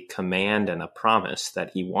a command and a promise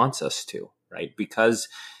that he wants us to, right? Because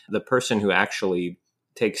the person who actually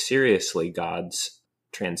takes seriously God's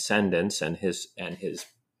transcendence and his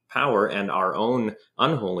power and our own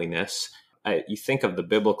unholiness, you think of the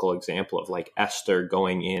biblical example of like Esther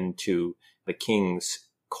going into the king's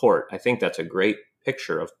court. I think that's a great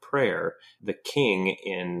picture of prayer. The king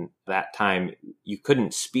in that time, you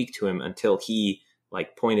couldn't speak to him until he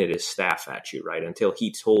like pointed his staff at you, right? Until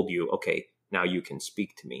he told you, okay, now you can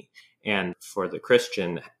speak to me. And for the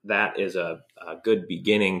Christian, that is a good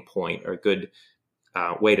beginning point or good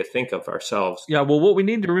way to think of ourselves. Yeah, well, what we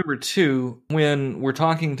need to remember too, when we're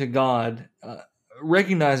talking to God,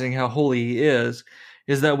 recognizing how holy he is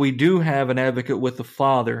that we do have an advocate with the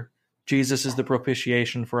Father. Jesus is the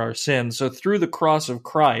propitiation for our sins. So through the cross of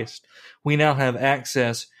Christ, we now have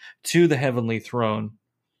access to the heavenly throne.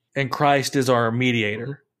 And Christ is our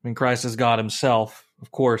mediator. I mean, Christ is God himself,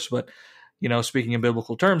 of course, but, speaking in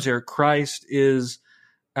biblical terms here, Christ is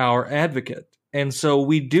our advocate. And so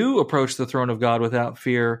we do approach the throne of God without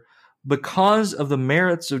fear because of the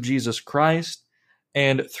merits of Jesus Christ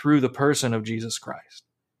and through the person of Jesus Christ,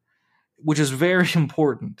 which is very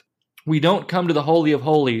important. We don't come to the Holy of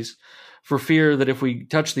Holies for fear that if we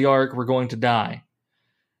touch the ark, we're going to die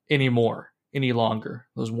any longer.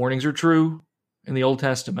 Those warnings are true in the Old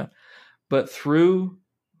Testament. But through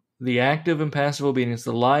the active and passive obedience,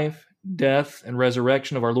 the life, death, and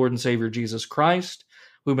resurrection of our Lord and Savior Jesus Christ,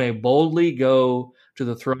 we may boldly go to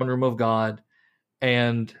the throne room of God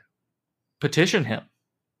and petition him.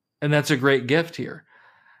 And that's a great gift here.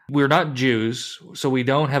 We're not Jews, so we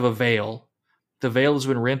don't have a veil. The veil has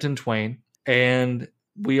been rent in twain, and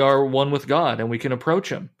we are one with God, and we can approach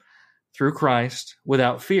him through Christ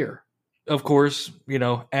without fear. Of course,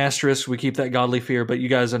 asterisk, we keep that godly fear, but you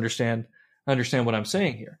guys understand what I'm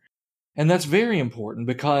saying here. And that's very important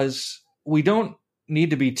because we don't need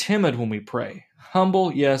to be timid when we pray.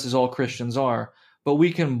 Humble, yes, as all Christians are, but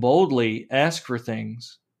we can boldly ask for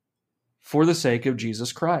things for the sake of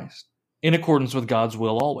Jesus Christ, in accordance with God's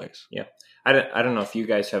will always. Yeah. I don't know if you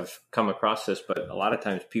guys have come across this, but a lot of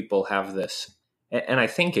times people have this, and I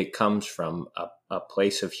think it comes from a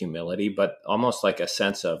place of humility, but almost like a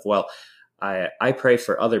sense of, well, I pray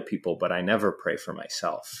for other people, but I never pray for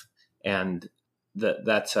myself. And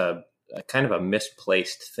that's a kind of a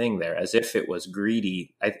misplaced thing there, as if it was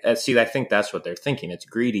greedy. I think that's what they're thinking. It's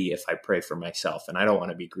greedy if I pray for myself, and I don't want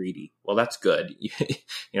to be greedy. Well, that's good.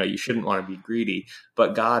 You shouldn't want to be greedy,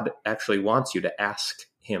 but God actually wants you to ask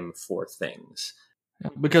him for things.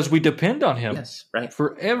 Because we depend on him, yes, right,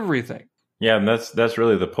 for everything. Yeah, and that's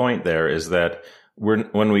really the point there, is that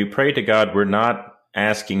when we pray to God, we're not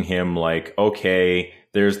asking him like, okay,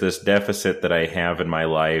 there's this deficit that I have in my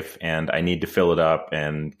life and I need to fill it up,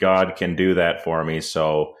 and God can do that for me.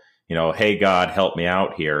 So, hey, God, help me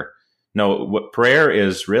out here. No, what prayer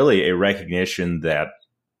is really a recognition that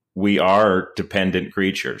we are dependent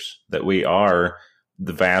creatures, that we are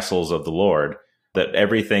the vassals of the Lord, that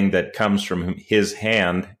everything that comes from his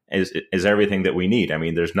hand is everything that we need. I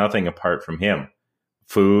mean, there's nothing apart from him.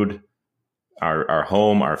 Food, our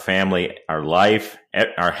home, our family, our life,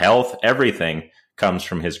 our health, everything comes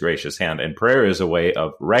from his gracious hand. And prayer is a way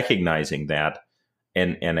of recognizing that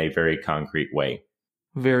in a very concrete way.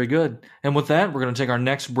 Very good. And with that, we're going to take our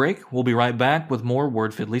next break. We'll be right back with more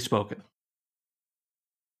Word Fitly Spoken.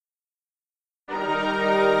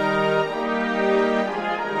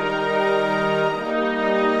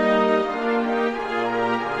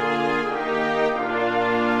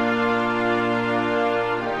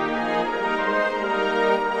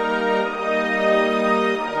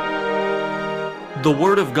 The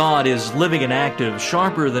Word of God is living and active,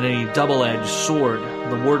 sharper than any double-edged sword.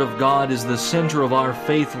 The Word of God is the center of our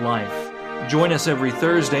faith life. Join us every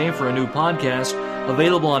Thursday for a new podcast,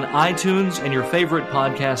 available on iTunes and your favorite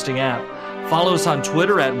podcasting app. Follow us on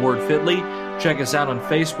Twitter at WordFitly. Check us out on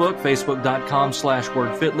Facebook,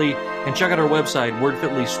 facebook.com/WordFitly. And check out our website,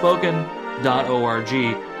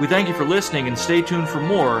 wordfitlyspoken.org. We thank you for listening and stay tuned for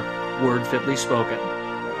more Word Fitly Spoken.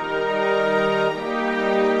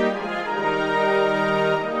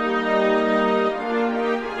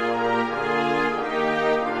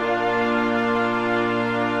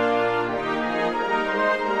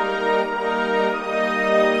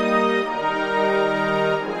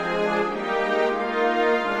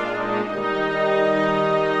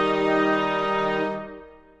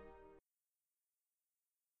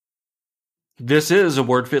 This is a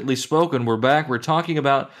word fitly spoken. We're back. We're talking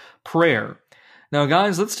about prayer. Now,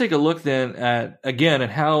 guys, let's take a look then at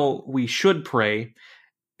how we should pray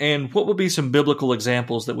and what would be some biblical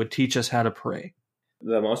examples that would teach us how to pray.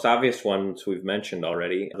 The most obvious ones we've mentioned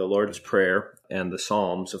already, the Lord's Prayer and the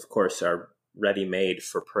Psalms, of course, are ready-made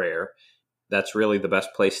for prayer. That's really the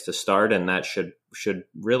best place to start, and that should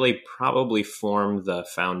really probably form the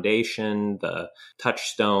foundation, the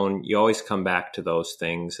touchstone. You always come back to those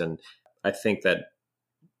things, and I think that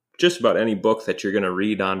just about any book that you're going to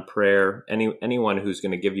read on prayer, anyone who's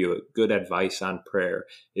going to give you a good advice on prayer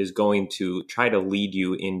is going to try to lead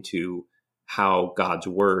you into how God's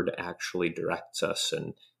word actually directs us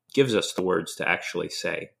and gives us the words to actually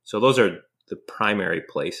say. So those are the primary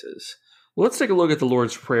places. Well, let's take a look at the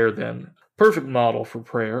Lord's Prayer then. Perfect model for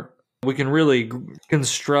prayer. We can really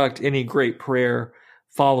construct any great prayer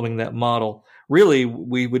following that model. Really,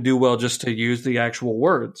 we would do well just to use the actual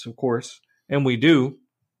words, of course, and we do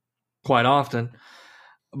quite often.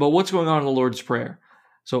 But what's going on in the Lord's Prayer?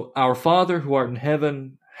 So, our Father who art in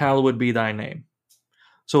heaven, hallowed be thy name.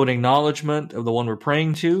 So, an acknowledgement of the one we're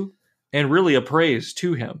praying to, and really a praise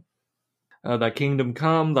to him. Thy kingdom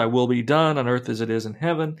come, thy will be done on earth as it is in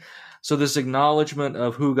heaven. So this acknowledgement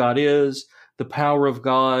of who God is, the power of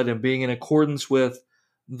God, and being in accordance with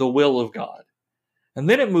the will of God. And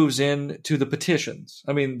then it moves in to the petitions.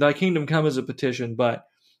 I mean, thy kingdom come is a petition, but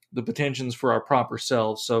the petitions for our proper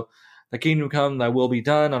selves. So, thy kingdom come, thy will be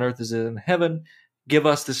done on earth as it is in heaven. Give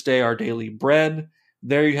us this day our daily bread.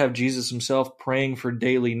 There you have Jesus himself praying for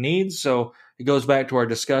daily needs. So it goes back to our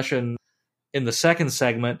discussion in the second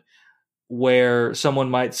segment where someone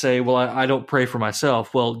might say, well, I don't pray for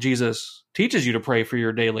myself. Well, Jesus teaches you to pray for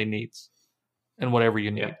your daily needs and whatever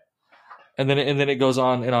you need. Yeah. And then it goes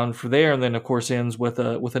on and on from there, and then of course ends with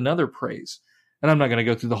another praise. And I'm not going to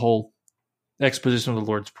go through the whole exposition of the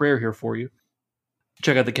Lord's Prayer here for you.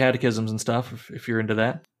 Check out the catechisms and stuff if you're into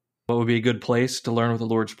that. What would be a good place to learn what the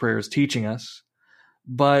Lord's Prayer is teaching us.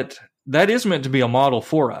 But that is meant to be a model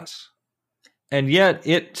for us. And yet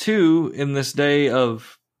it too, in this day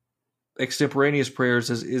of extemporaneous prayers,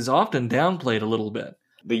 is often downplayed a little bit.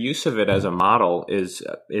 The use of it as a model is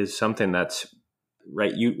something that's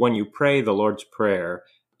right. When you pray the Lord's Prayer,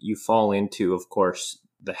 you fall into, of course,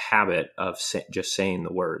 the habit of just saying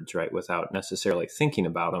the words, right, without necessarily thinking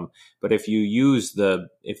about them. But if you use the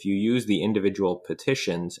individual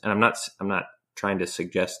petitions, and I'm not trying to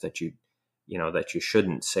suggest that you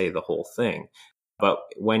shouldn't say the whole thing, but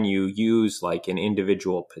when you use like an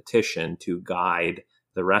individual petition to guide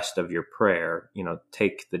the rest of your prayer,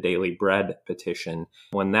 take the daily bread petition,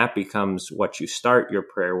 when that becomes what you start your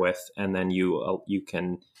prayer with, and then you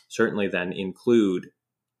can certainly then include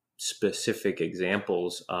specific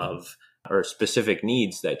examples of or specific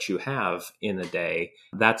needs that you have in the day.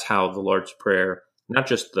 That's how the Lord's Prayer, not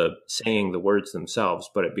just the saying the words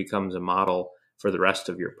themselves, but it becomes a model for the rest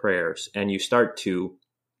of your prayers. And the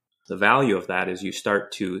value of that is you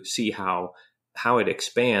start to see how it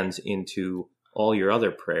expands into all your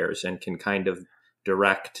other prayers and can kind of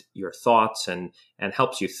direct your thoughts and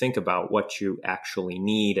helps you think about what you actually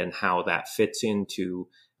need and how that fits into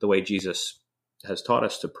the way Jesus has taught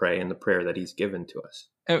us to pray in the prayer that he's given to us.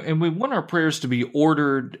 And we want our prayers to be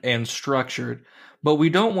ordered and structured, but we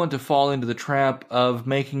don't want to fall into the trap of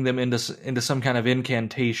making them into some kind of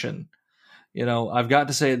incantation. I've got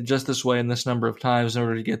to say it just this way and this number of times in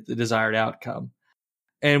order to get the desired outcome.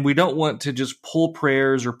 And we don't want to just pull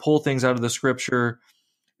prayers or pull things out of the scripture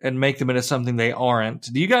and make them into something they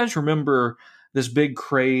aren't. Do you guys remember this big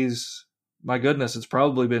craze? My goodness, it's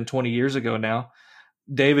probably been 20 years ago now.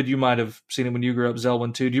 David, you might have seen it when you grew up,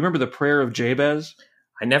 Zelwyn too. Do you remember the prayer of Jabez?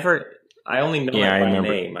 I only know it by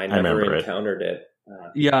name. I never encountered it.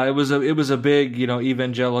 Yeah, it was a big,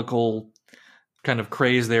 evangelical kind of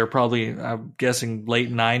craze there, probably, I'm guessing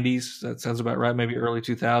late 90s. That sounds about right, maybe early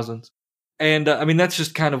 2000s. And that's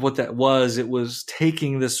just kind of what that was. It was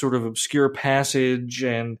taking this sort of obscure passage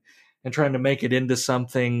and trying to make it into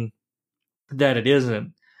something that it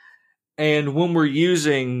isn't. And when we're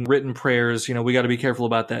using written prayers, we got to be careful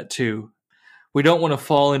about that too. We don't want to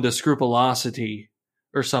fall into scrupulosity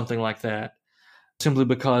or something like that, simply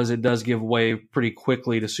because it does give way pretty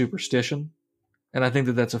quickly to superstition. And I think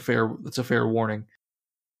that's a fair warning.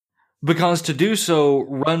 Because to do so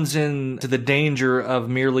runs into the danger of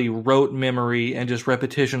merely rote memory and just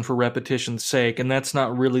repetition for repetition's sake, and that's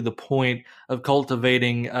not really the point of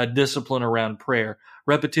cultivating a discipline around prayer.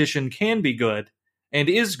 Repetition can be good and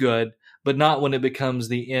is good, but not when it becomes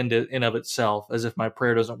the end in of itself, as if my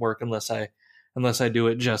prayer doesn't work unless I do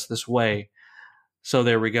it just this way. So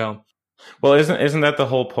there we go. Well, isn't that the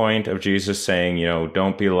whole point of Jesus saying,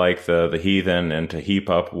 don't be like the heathen and to heap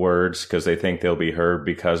up words because they think they'll be heard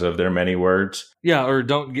because of their many words? Yeah, or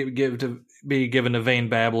don't be given to vain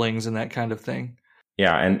babblings and that kind of thing.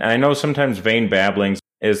 Yeah, and I know sometimes vain babblings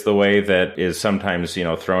is the way that is sometimes,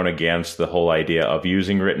 thrown against the whole idea of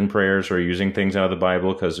using written prayers or using things out of the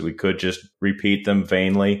Bible, because we could just repeat them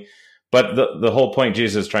vainly. But the whole point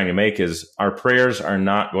Jesus is trying to make is our prayers are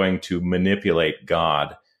not going to manipulate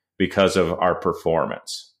God because of our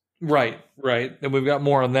performance. Right. And we've got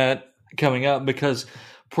more on that coming up, because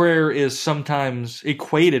prayer is sometimes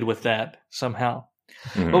equated with that somehow.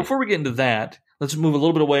 Mm-hmm. But before we get into that, let's move a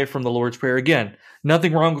little bit away from the Lord's Prayer. Again,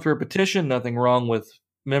 nothing wrong with repetition, nothing wrong with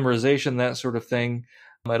memorization, that sort of thing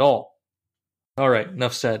at all. All right,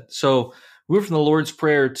 enough said. So we went from the Lord's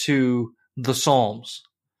Prayer to the Psalms.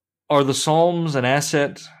 Are the Psalms an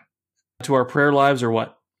asset to our prayer lives, or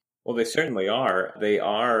what? Well, they certainly are. They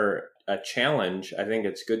are a challenge. I think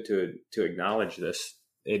it's good to acknowledge this.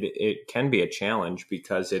 It can be a challenge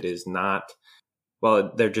because it is not,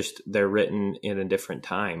 well, they're written in a different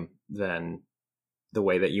time than the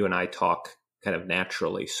way that you and I talk kind of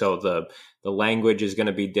naturally. So the language is going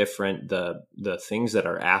to be different. The things that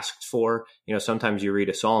are asked for, sometimes you read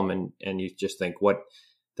a psalm and you just think,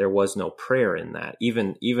 there was no prayer in that.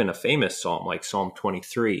 Even a famous psalm like Psalm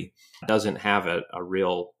 23 doesn't have a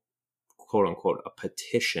real, quote unquote, a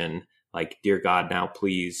petition like, "Dear God, now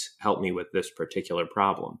please help me with this particular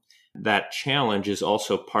problem." That challenge is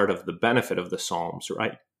also part of the benefit of the Psalms,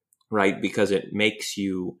 right? Right, because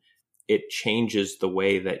it changes the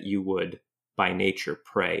way that you would by nature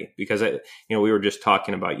pray. Because we were just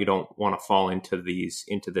talking about, you don't want to fall into this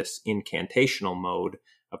incantational mode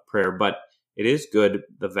of prayer, but it is good.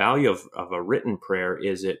 The value of a written prayer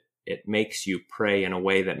is it makes you pray in a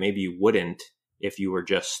way that maybe you wouldn't if you were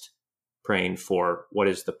just praying for what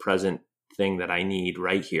is the present thing that I need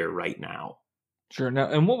right here, right now. Sure.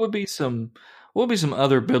 Now, and what would be some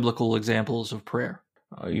other biblical examples of prayer?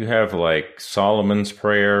 You have like Solomon's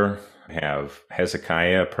prayer. You have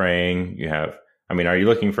Hezekiah praying. You have, are you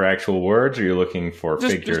looking for actual words, or are you looking for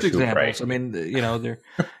figures just who pray? Examples.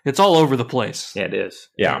 It's all over the place. Yeah, it is.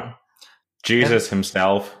 Yeah. Jesus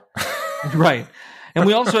himself. Right. And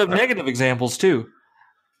we also have negative examples too.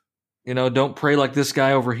 Don't pray like this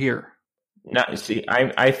guy over here. Now, see,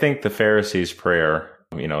 I think the Pharisees' prayer,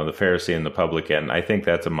 the Pharisee and the publican, I think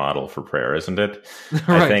that's a model for prayer, isn't it?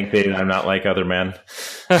 Right. I think I'm not like other men.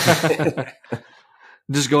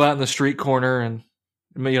 Just go out in the street corner and,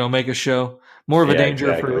 make a show. More of a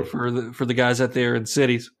danger exactly. for the guys out there in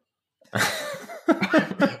cities.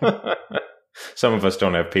 Some of us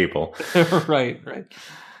don't have people. Right.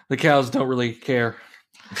 The cows don't really care.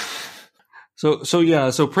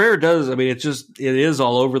 So prayer does, it is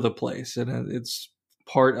all over the place, and it's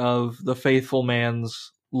part of the faithful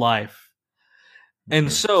man's life. And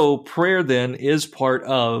Mm-hmm. so prayer then is part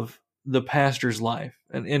of the pastor's life,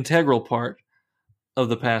 an integral part of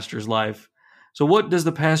the pastor's life. So what does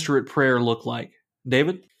the pastorate prayer look like?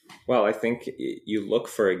 David? Well, I think you look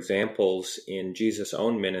for examples in Jesus'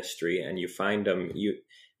 own ministry, and you find them.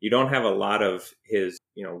 You don't have a lot of his,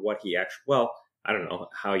 what he actually, well, I don't know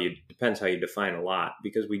depends how you define a lot,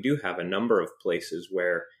 because we do have a number of places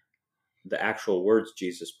where the actual words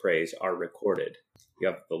Jesus prays are recorded. You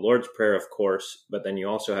have the Lord's Prayer, of course, but then you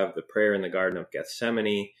also have the prayer in the Garden of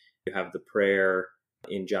Gethsemane. You have the prayer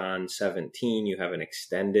in John 17. You have an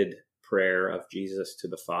extended prayer of Jesus to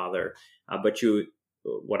the Father.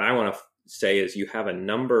 What I want to say is you have a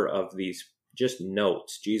number of these just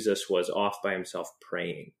notes. Jesus was off by himself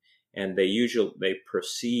praying, and they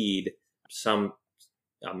precede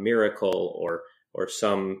a miracle or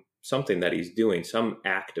something that he's doing, some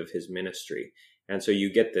act of his ministry. And so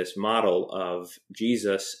you get this model of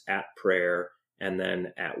Jesus at prayer and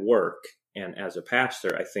then at work. And as a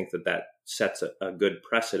pastor, I think that sets a good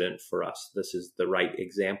precedent for us. This is the right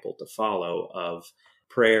example to follow of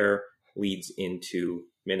prayer leads into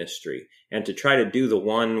ministry. And to try to do the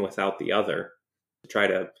one without the other, to try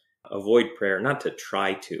to avoid prayer, not to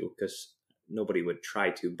try to, because nobody would try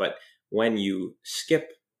to, but when you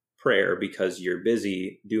skip prayer because you're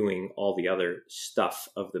busy doing all the other stuff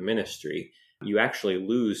of the ministry, you actually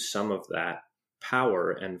lose some of that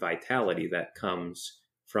power and vitality that comes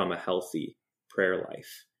from a healthy prayer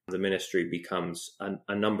life. The ministry becomes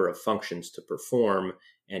a number of functions to perform,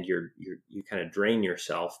 and you kind of drain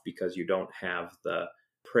yourself because you don't have the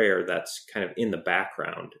prayer that's kind of in the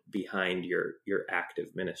background behind your active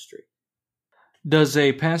ministry. Does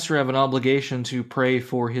a pastor have an obligation to pray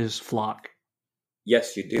for his flock?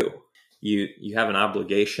 Yes, you do. You have an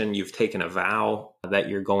obligation. You've taken a vow that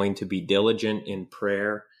you're going to be diligent in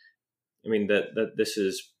prayer. I mean, that this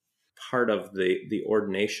is part of the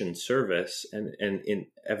ordination service and in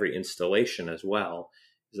every installation as well,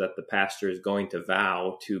 is that the pastor is going to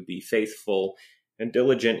vow to be faithful and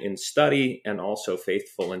diligent in study, and also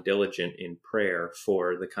faithful and diligent in prayer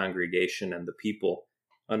for the congregation and the people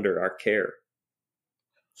under our care.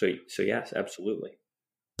 So yes, absolutely.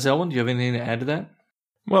 Zelwyn, do you have anything to add to that?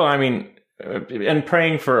 Well, I mean, and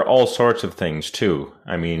praying for all sorts of things too.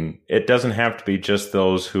 I mean, it doesn't have to be just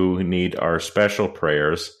those who need our special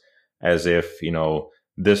prayers, as if,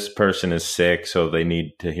 this person is sick, so they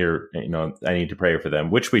need to hear, I need to pray for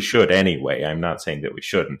them, which we should anyway. I'm not saying that we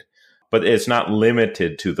shouldn't, but it's not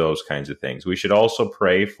limited to those kinds of things. We should also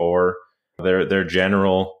pray for their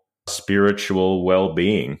general spiritual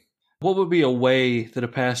well-being. What would be a way that a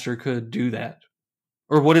pastor could do that?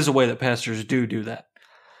 Or what is a way that pastors do that?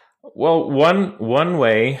 Well, one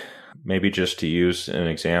way, maybe just to use an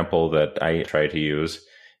example that I try to use,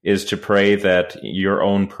 is to pray that your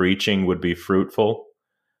own preaching would be fruitful,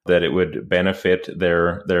 that it would benefit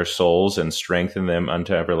their souls and strengthen them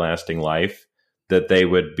unto everlasting life, that they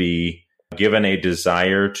would be given a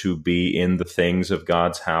desire to be in the things of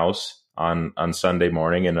God's house on Sunday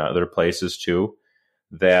morning and other places too,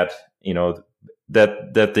 that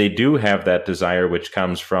that they do have that desire which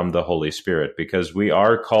comes from the Holy Spirit, because we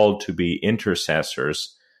are called to be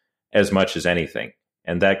intercessors as much as anything.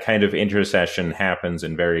 And that kind of intercession happens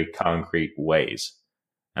in very concrete ways.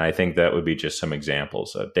 And I think that would be just some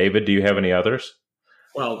examples. David, do you have any others?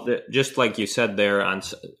 Well, just like you said there, on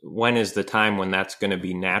when is the time when that's going to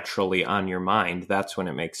be naturally on your mind, that's when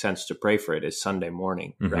it makes sense to pray for it, is Sunday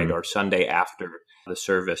morning, right? Or Sunday after the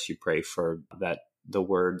service, you pray for that the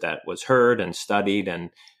word that was heard and studied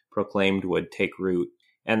and proclaimed would take root.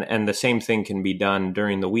 And the same thing can be done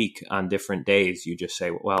during the week on different days. You just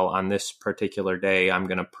say, well, on this particular day, I'm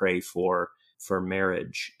going to pray for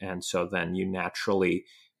marriage. And so then you naturally,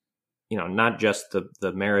 not just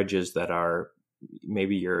the marriages that are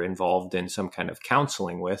maybe you're involved in some kind of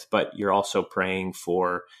counseling with, but you're also praying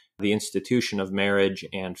for the institution of marriage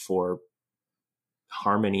and for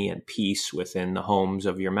harmony and peace within the homes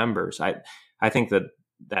of your members. I think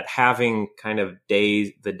that having kind of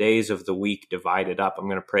the days of the week divided up, I'm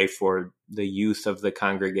going to pray for the youth of the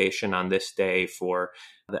congregation on this day, for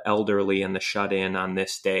the elderly and the shut-in on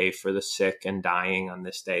this day, for the sick and dying on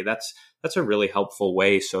this day. That's a really helpful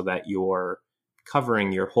way, so that you're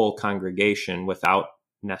covering your whole congregation without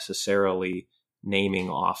necessarily naming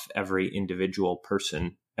off every individual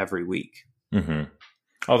person every week. Mm-hmm.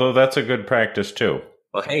 Although that's a good practice too.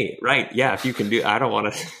 Well, hey, right. Yeah. If you can I don't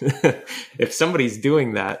want to, if somebody's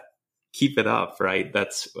doing that, keep it up, right?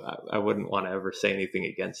 I wouldn't want to ever say anything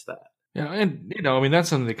against that. Yeah. And, that's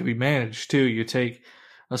something that can be managed too. You take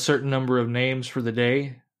a certain number of names for the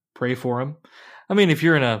day, pray for them. If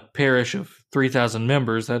you're in a parish of 3,000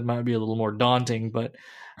 members, that might be a little more daunting, but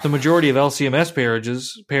the majority of LCMS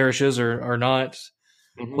parishes are not,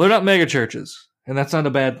 well, they're not mega churches. And that's not a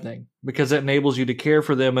bad thing, because that enables you to care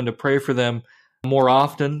for them and to pray for them more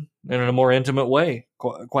often and in a more intimate way,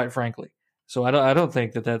 quite frankly. So I don't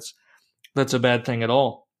think that's a bad thing at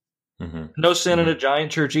all. Mm-hmm. No sin in a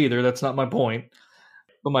giant church either. That's not my point.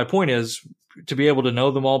 But my point is, to be able to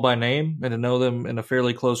know them all by name and to know them in a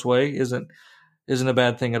fairly close way isn't a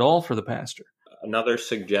bad thing at all for the pastor. Another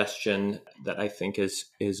suggestion that I think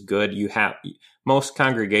is good, most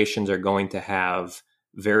congregations are going to have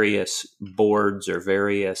various boards or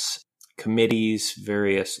various committees,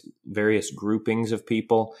 various groupings of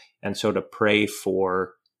people. And so to pray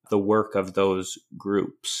for the work of those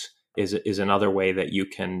groups is another way that you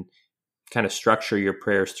can kind of structure your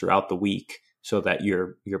prayers throughout the week, so that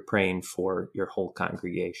you're praying for your whole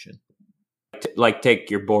congregation. Like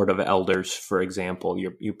take your board of elders, for example.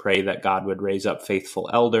 You pray that God would raise up faithful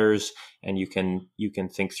elders, and you can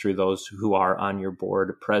think through those who are on your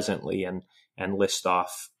board presently and list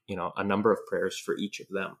off, a number of prayers for each of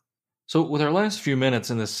them. So with our last few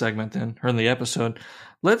minutes in this segment then, or in the episode,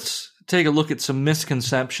 let's take a look at some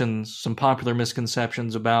popular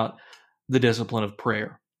misconceptions about the discipline of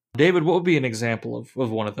prayer. David, what would be an example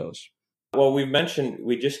of one of those? Well,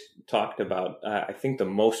 we just talked about, I think the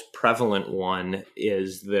most prevalent one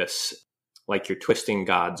is this, like you're twisting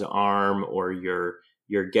God's arm, or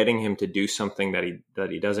you're getting him to do something that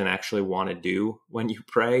he doesn't actually want to do when you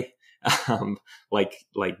pray. Like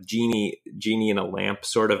genie in a lamp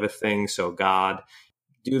sort of a thing. So God,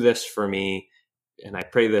 do this for me, and I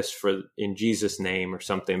pray this in Jesus' name or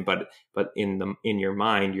something. But in your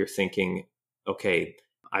mind, you're thinking, okay,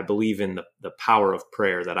 I believe in the power of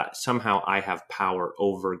prayer, that somehow I have power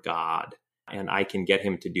over God, and I can get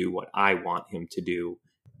him to do what I want him to do.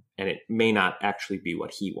 and it may not actually be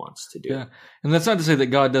what he wants to do. Yeah. And that's not to say that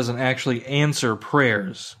God doesn't actually answer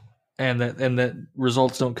prayers and that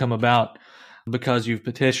results don't come about because you've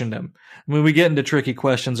petitioned him. I mean, we get into tricky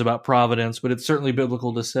questions about providence, but it's certainly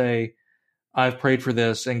biblical to say, I've prayed for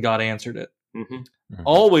this and God answered it. Mm-hmm. Mm-hmm.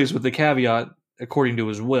 Always with the caveat, according to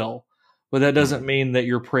his will. But that doesn't mean that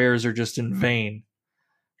your prayers are just in vain.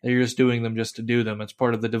 That you're just doing them just to do them. It's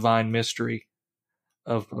part of the divine mystery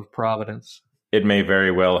of providence. It may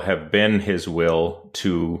very well have been his will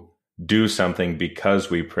to do something because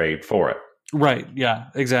we prayed for it. Right. Yeah,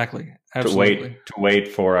 exactly. Absolutely. To wait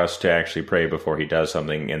for us to actually pray before he does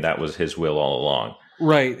something, and that was his will all along.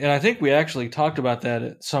 Right. And I think we actually talked about that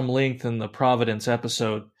at some length in the Providence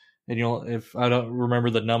episode. And if I don't remember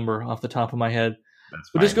the number off the top of my head,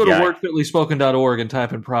 but just go to wordfitlyspoken.org and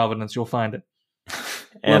type in Providence, you'll find it.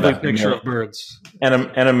 And lovely picture of birds.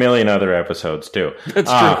 And a million other episodes too. That's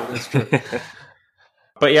true. That's true.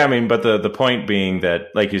 But yeah, I mean, but the point being that,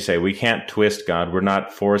 like you say, we can't twist God. We're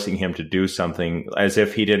not forcing him to do something as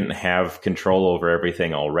if he didn't have control over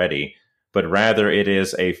everything already, but rather it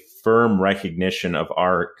is a firm recognition of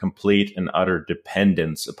our complete and utter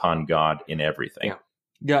dependence upon God in everything.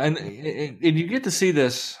 Yeah, and you get to see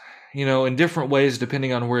this, in different ways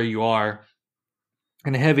depending on where you are.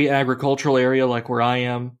 In a heavy agricultural area like where I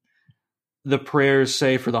am, the prayers,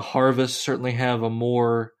 say, for the harvest certainly have a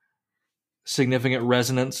more significant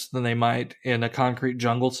resonance than they might in a concrete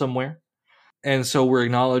jungle somewhere. And so we're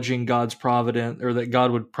acknowledging God's providence, or that God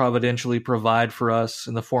would providentially provide for us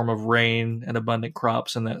in the form of rain and abundant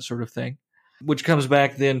crops and that sort of thing, which comes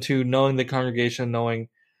back then to knowing the congregation, knowing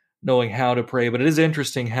how to pray. But it is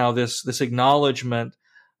interesting how this acknowledgement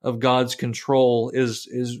of God's control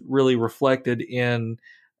is really reflected in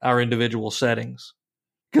our individual settings.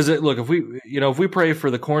 Because look, if we pray for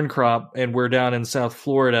the corn crop and we're down in South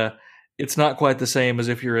Florida, it's not quite the same as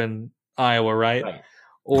if you're in Iowa, right?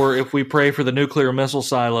 Or if we pray for the nuclear missile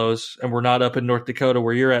silos and we're not up in North Dakota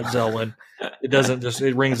where you're at, Zelwyn,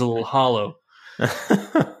 it rings a little hollow.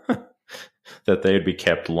 That they'd be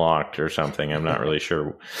kept locked or something. I'm not really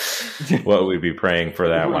sure what we'd be praying for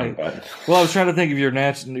that right. one. But well, I was trying to think of your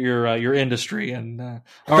industry, and I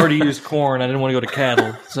already used corn. I didn't want to go to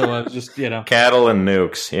cattle, so I was just cattle and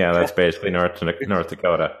nukes. Yeah, that's basically North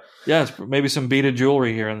Dakota. Yeah, it's maybe some beaded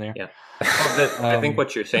jewelry here and there. Yeah, I think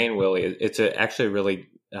what you're saying, Willie, it's actually a really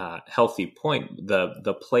healthy point.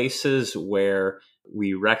 The places where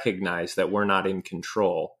we recognize that we're not in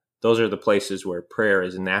control, those are the places where prayer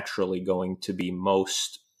is naturally going to be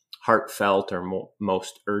most heartfelt or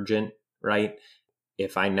most urgent, right?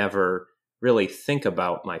 If I never really think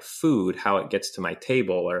about my food, how it gets to my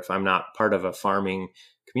table, or if I'm not part of a farming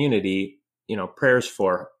community, prayers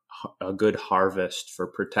for a good harvest, for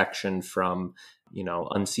protection from,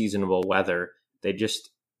 unseasonable weather, they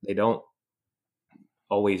don't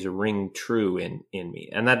always ring true in me.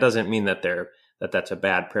 And that doesn't mean that that's a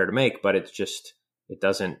bad prayer to make, but it's just, it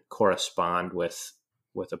doesn't correspond with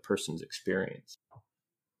a person's experience.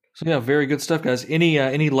 So yeah, very good stuff, guys.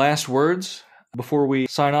 Any last words before we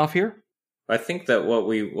sign off here? I think that what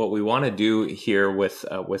we want to do here with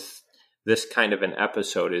this kind of an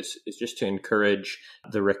episode is just to encourage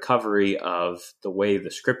the recovery of the way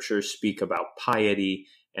the scriptures speak about piety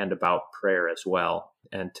and about prayer as well,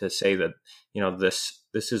 and to say that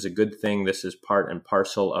this is a good thing. This is part and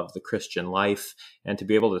parcel of the Christian life, and to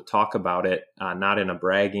be able to talk about it not in a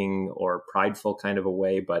bragging or prideful kind of a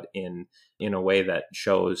way, but in a way that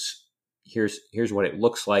shows here's what it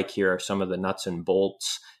looks like. Here are some of the nuts and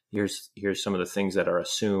bolts. Here's some of the things that are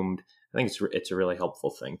assumed. I think it's a really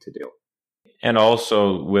helpful thing to do. And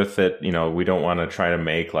also with it, we don't want to try to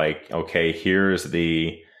make okay, here's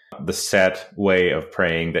the set way of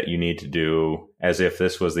praying that you need to do, as if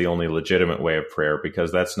this was the only legitimate way of prayer,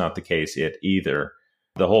 because that's not the case either.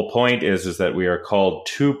 The whole point is that we are called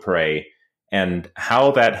to pray, and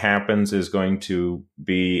how that happens is going to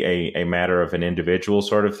be a matter of an individual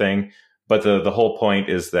sort of thing. But the whole point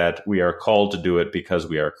is that we are called to do it because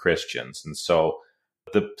we are Christians. And so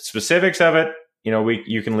the specifics of it,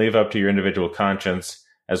 you can leave up to your individual conscience,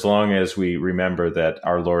 as long as we remember that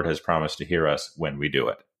our Lord has promised to hear us when we do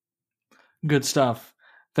it. Good stuff.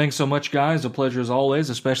 Thanks so much, guys. A pleasure as always.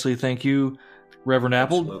 Especially thank you, Reverend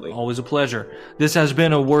Apple. Absolutely. Always a pleasure. This has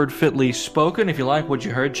been a Word Fitly Spoken. If you like what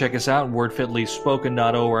you heard, check us out at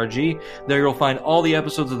wordfitlyspoken.org. There you'll find all the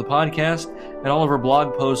episodes of the podcast and all of our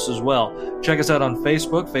blog posts as well. Check us out on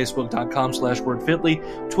Facebook,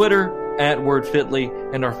 facebook.com/wordfitly, Twitter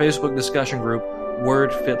 @wordfitly, and our Facebook discussion group,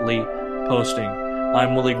 Word Fitly Posting.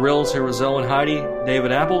 I'm Willie Grills here with Zoe and Heidi,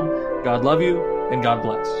 David Apple. God love you, and God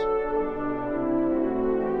bless.